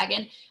detour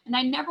wagon. And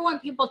I never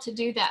want people to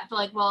do that. They're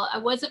like, well, I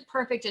wasn't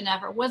perfect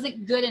enough or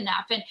wasn't good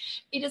enough. And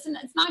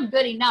it's not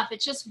good enough.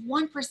 It's just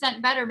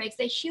 1% better makes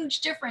a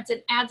huge difference.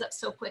 It adds up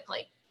so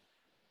quickly.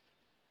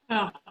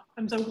 Oh,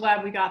 I'm so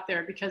glad we got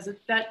there, because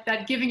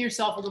that giving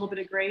yourself a little bit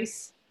of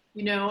grace,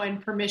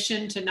 and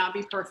permission to not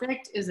be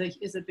perfect is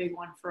a big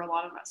one for a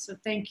lot of us. So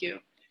thank you.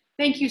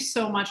 Thank you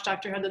so much,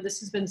 Dr. Heather.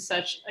 This has been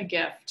such a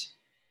gift.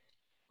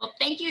 Well,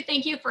 thank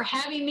you for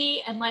having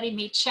me and letting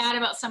me chat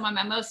about some of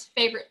my most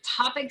favorite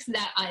topics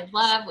that I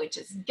love, which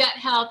is gut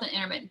health and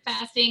intermittent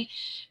fasting,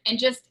 and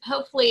just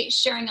hopefully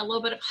sharing a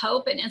little bit of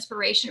hope and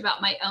inspiration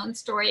about my own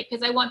story,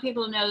 because I want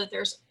people to know that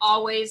there's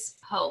always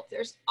hope.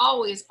 There's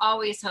always,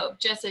 always hope.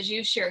 Just as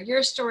you share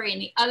your story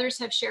and the others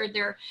have shared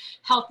their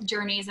health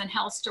journeys and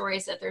health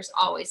stories, that there's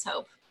always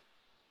hope.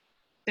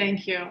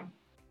 Thank you.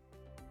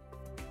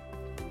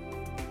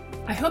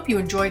 I hope you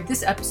enjoyed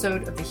this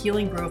episode of the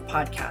Healing Grove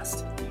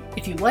podcast.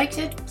 If you liked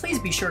it, please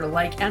be sure to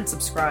like and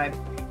subscribe.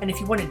 And if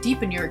you want to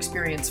deepen your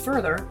experience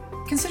further,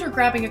 consider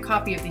grabbing a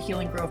copy of the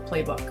Healing Grove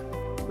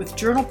Playbook. With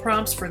journal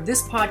prompts for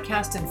this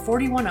podcast and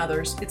 41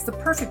 others, it's the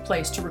perfect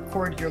place to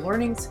record your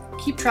learnings,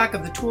 keep track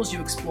of the tools you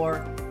explore,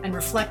 and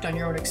reflect on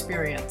your own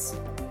experience.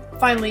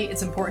 Finally,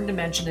 it's important to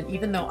mention that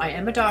even though I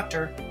am a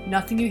doctor,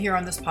 nothing you hear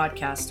on this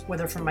podcast,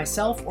 whether from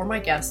myself or my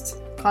guests,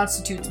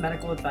 constitutes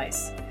medical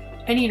advice.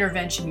 Any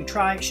intervention you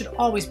try should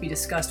always be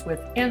discussed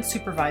with and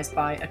supervised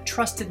by a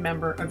trusted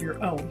member of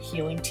your own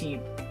healing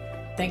team.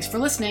 Thanks for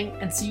listening,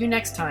 and see you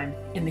next time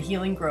in the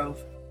Healing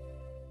Grove.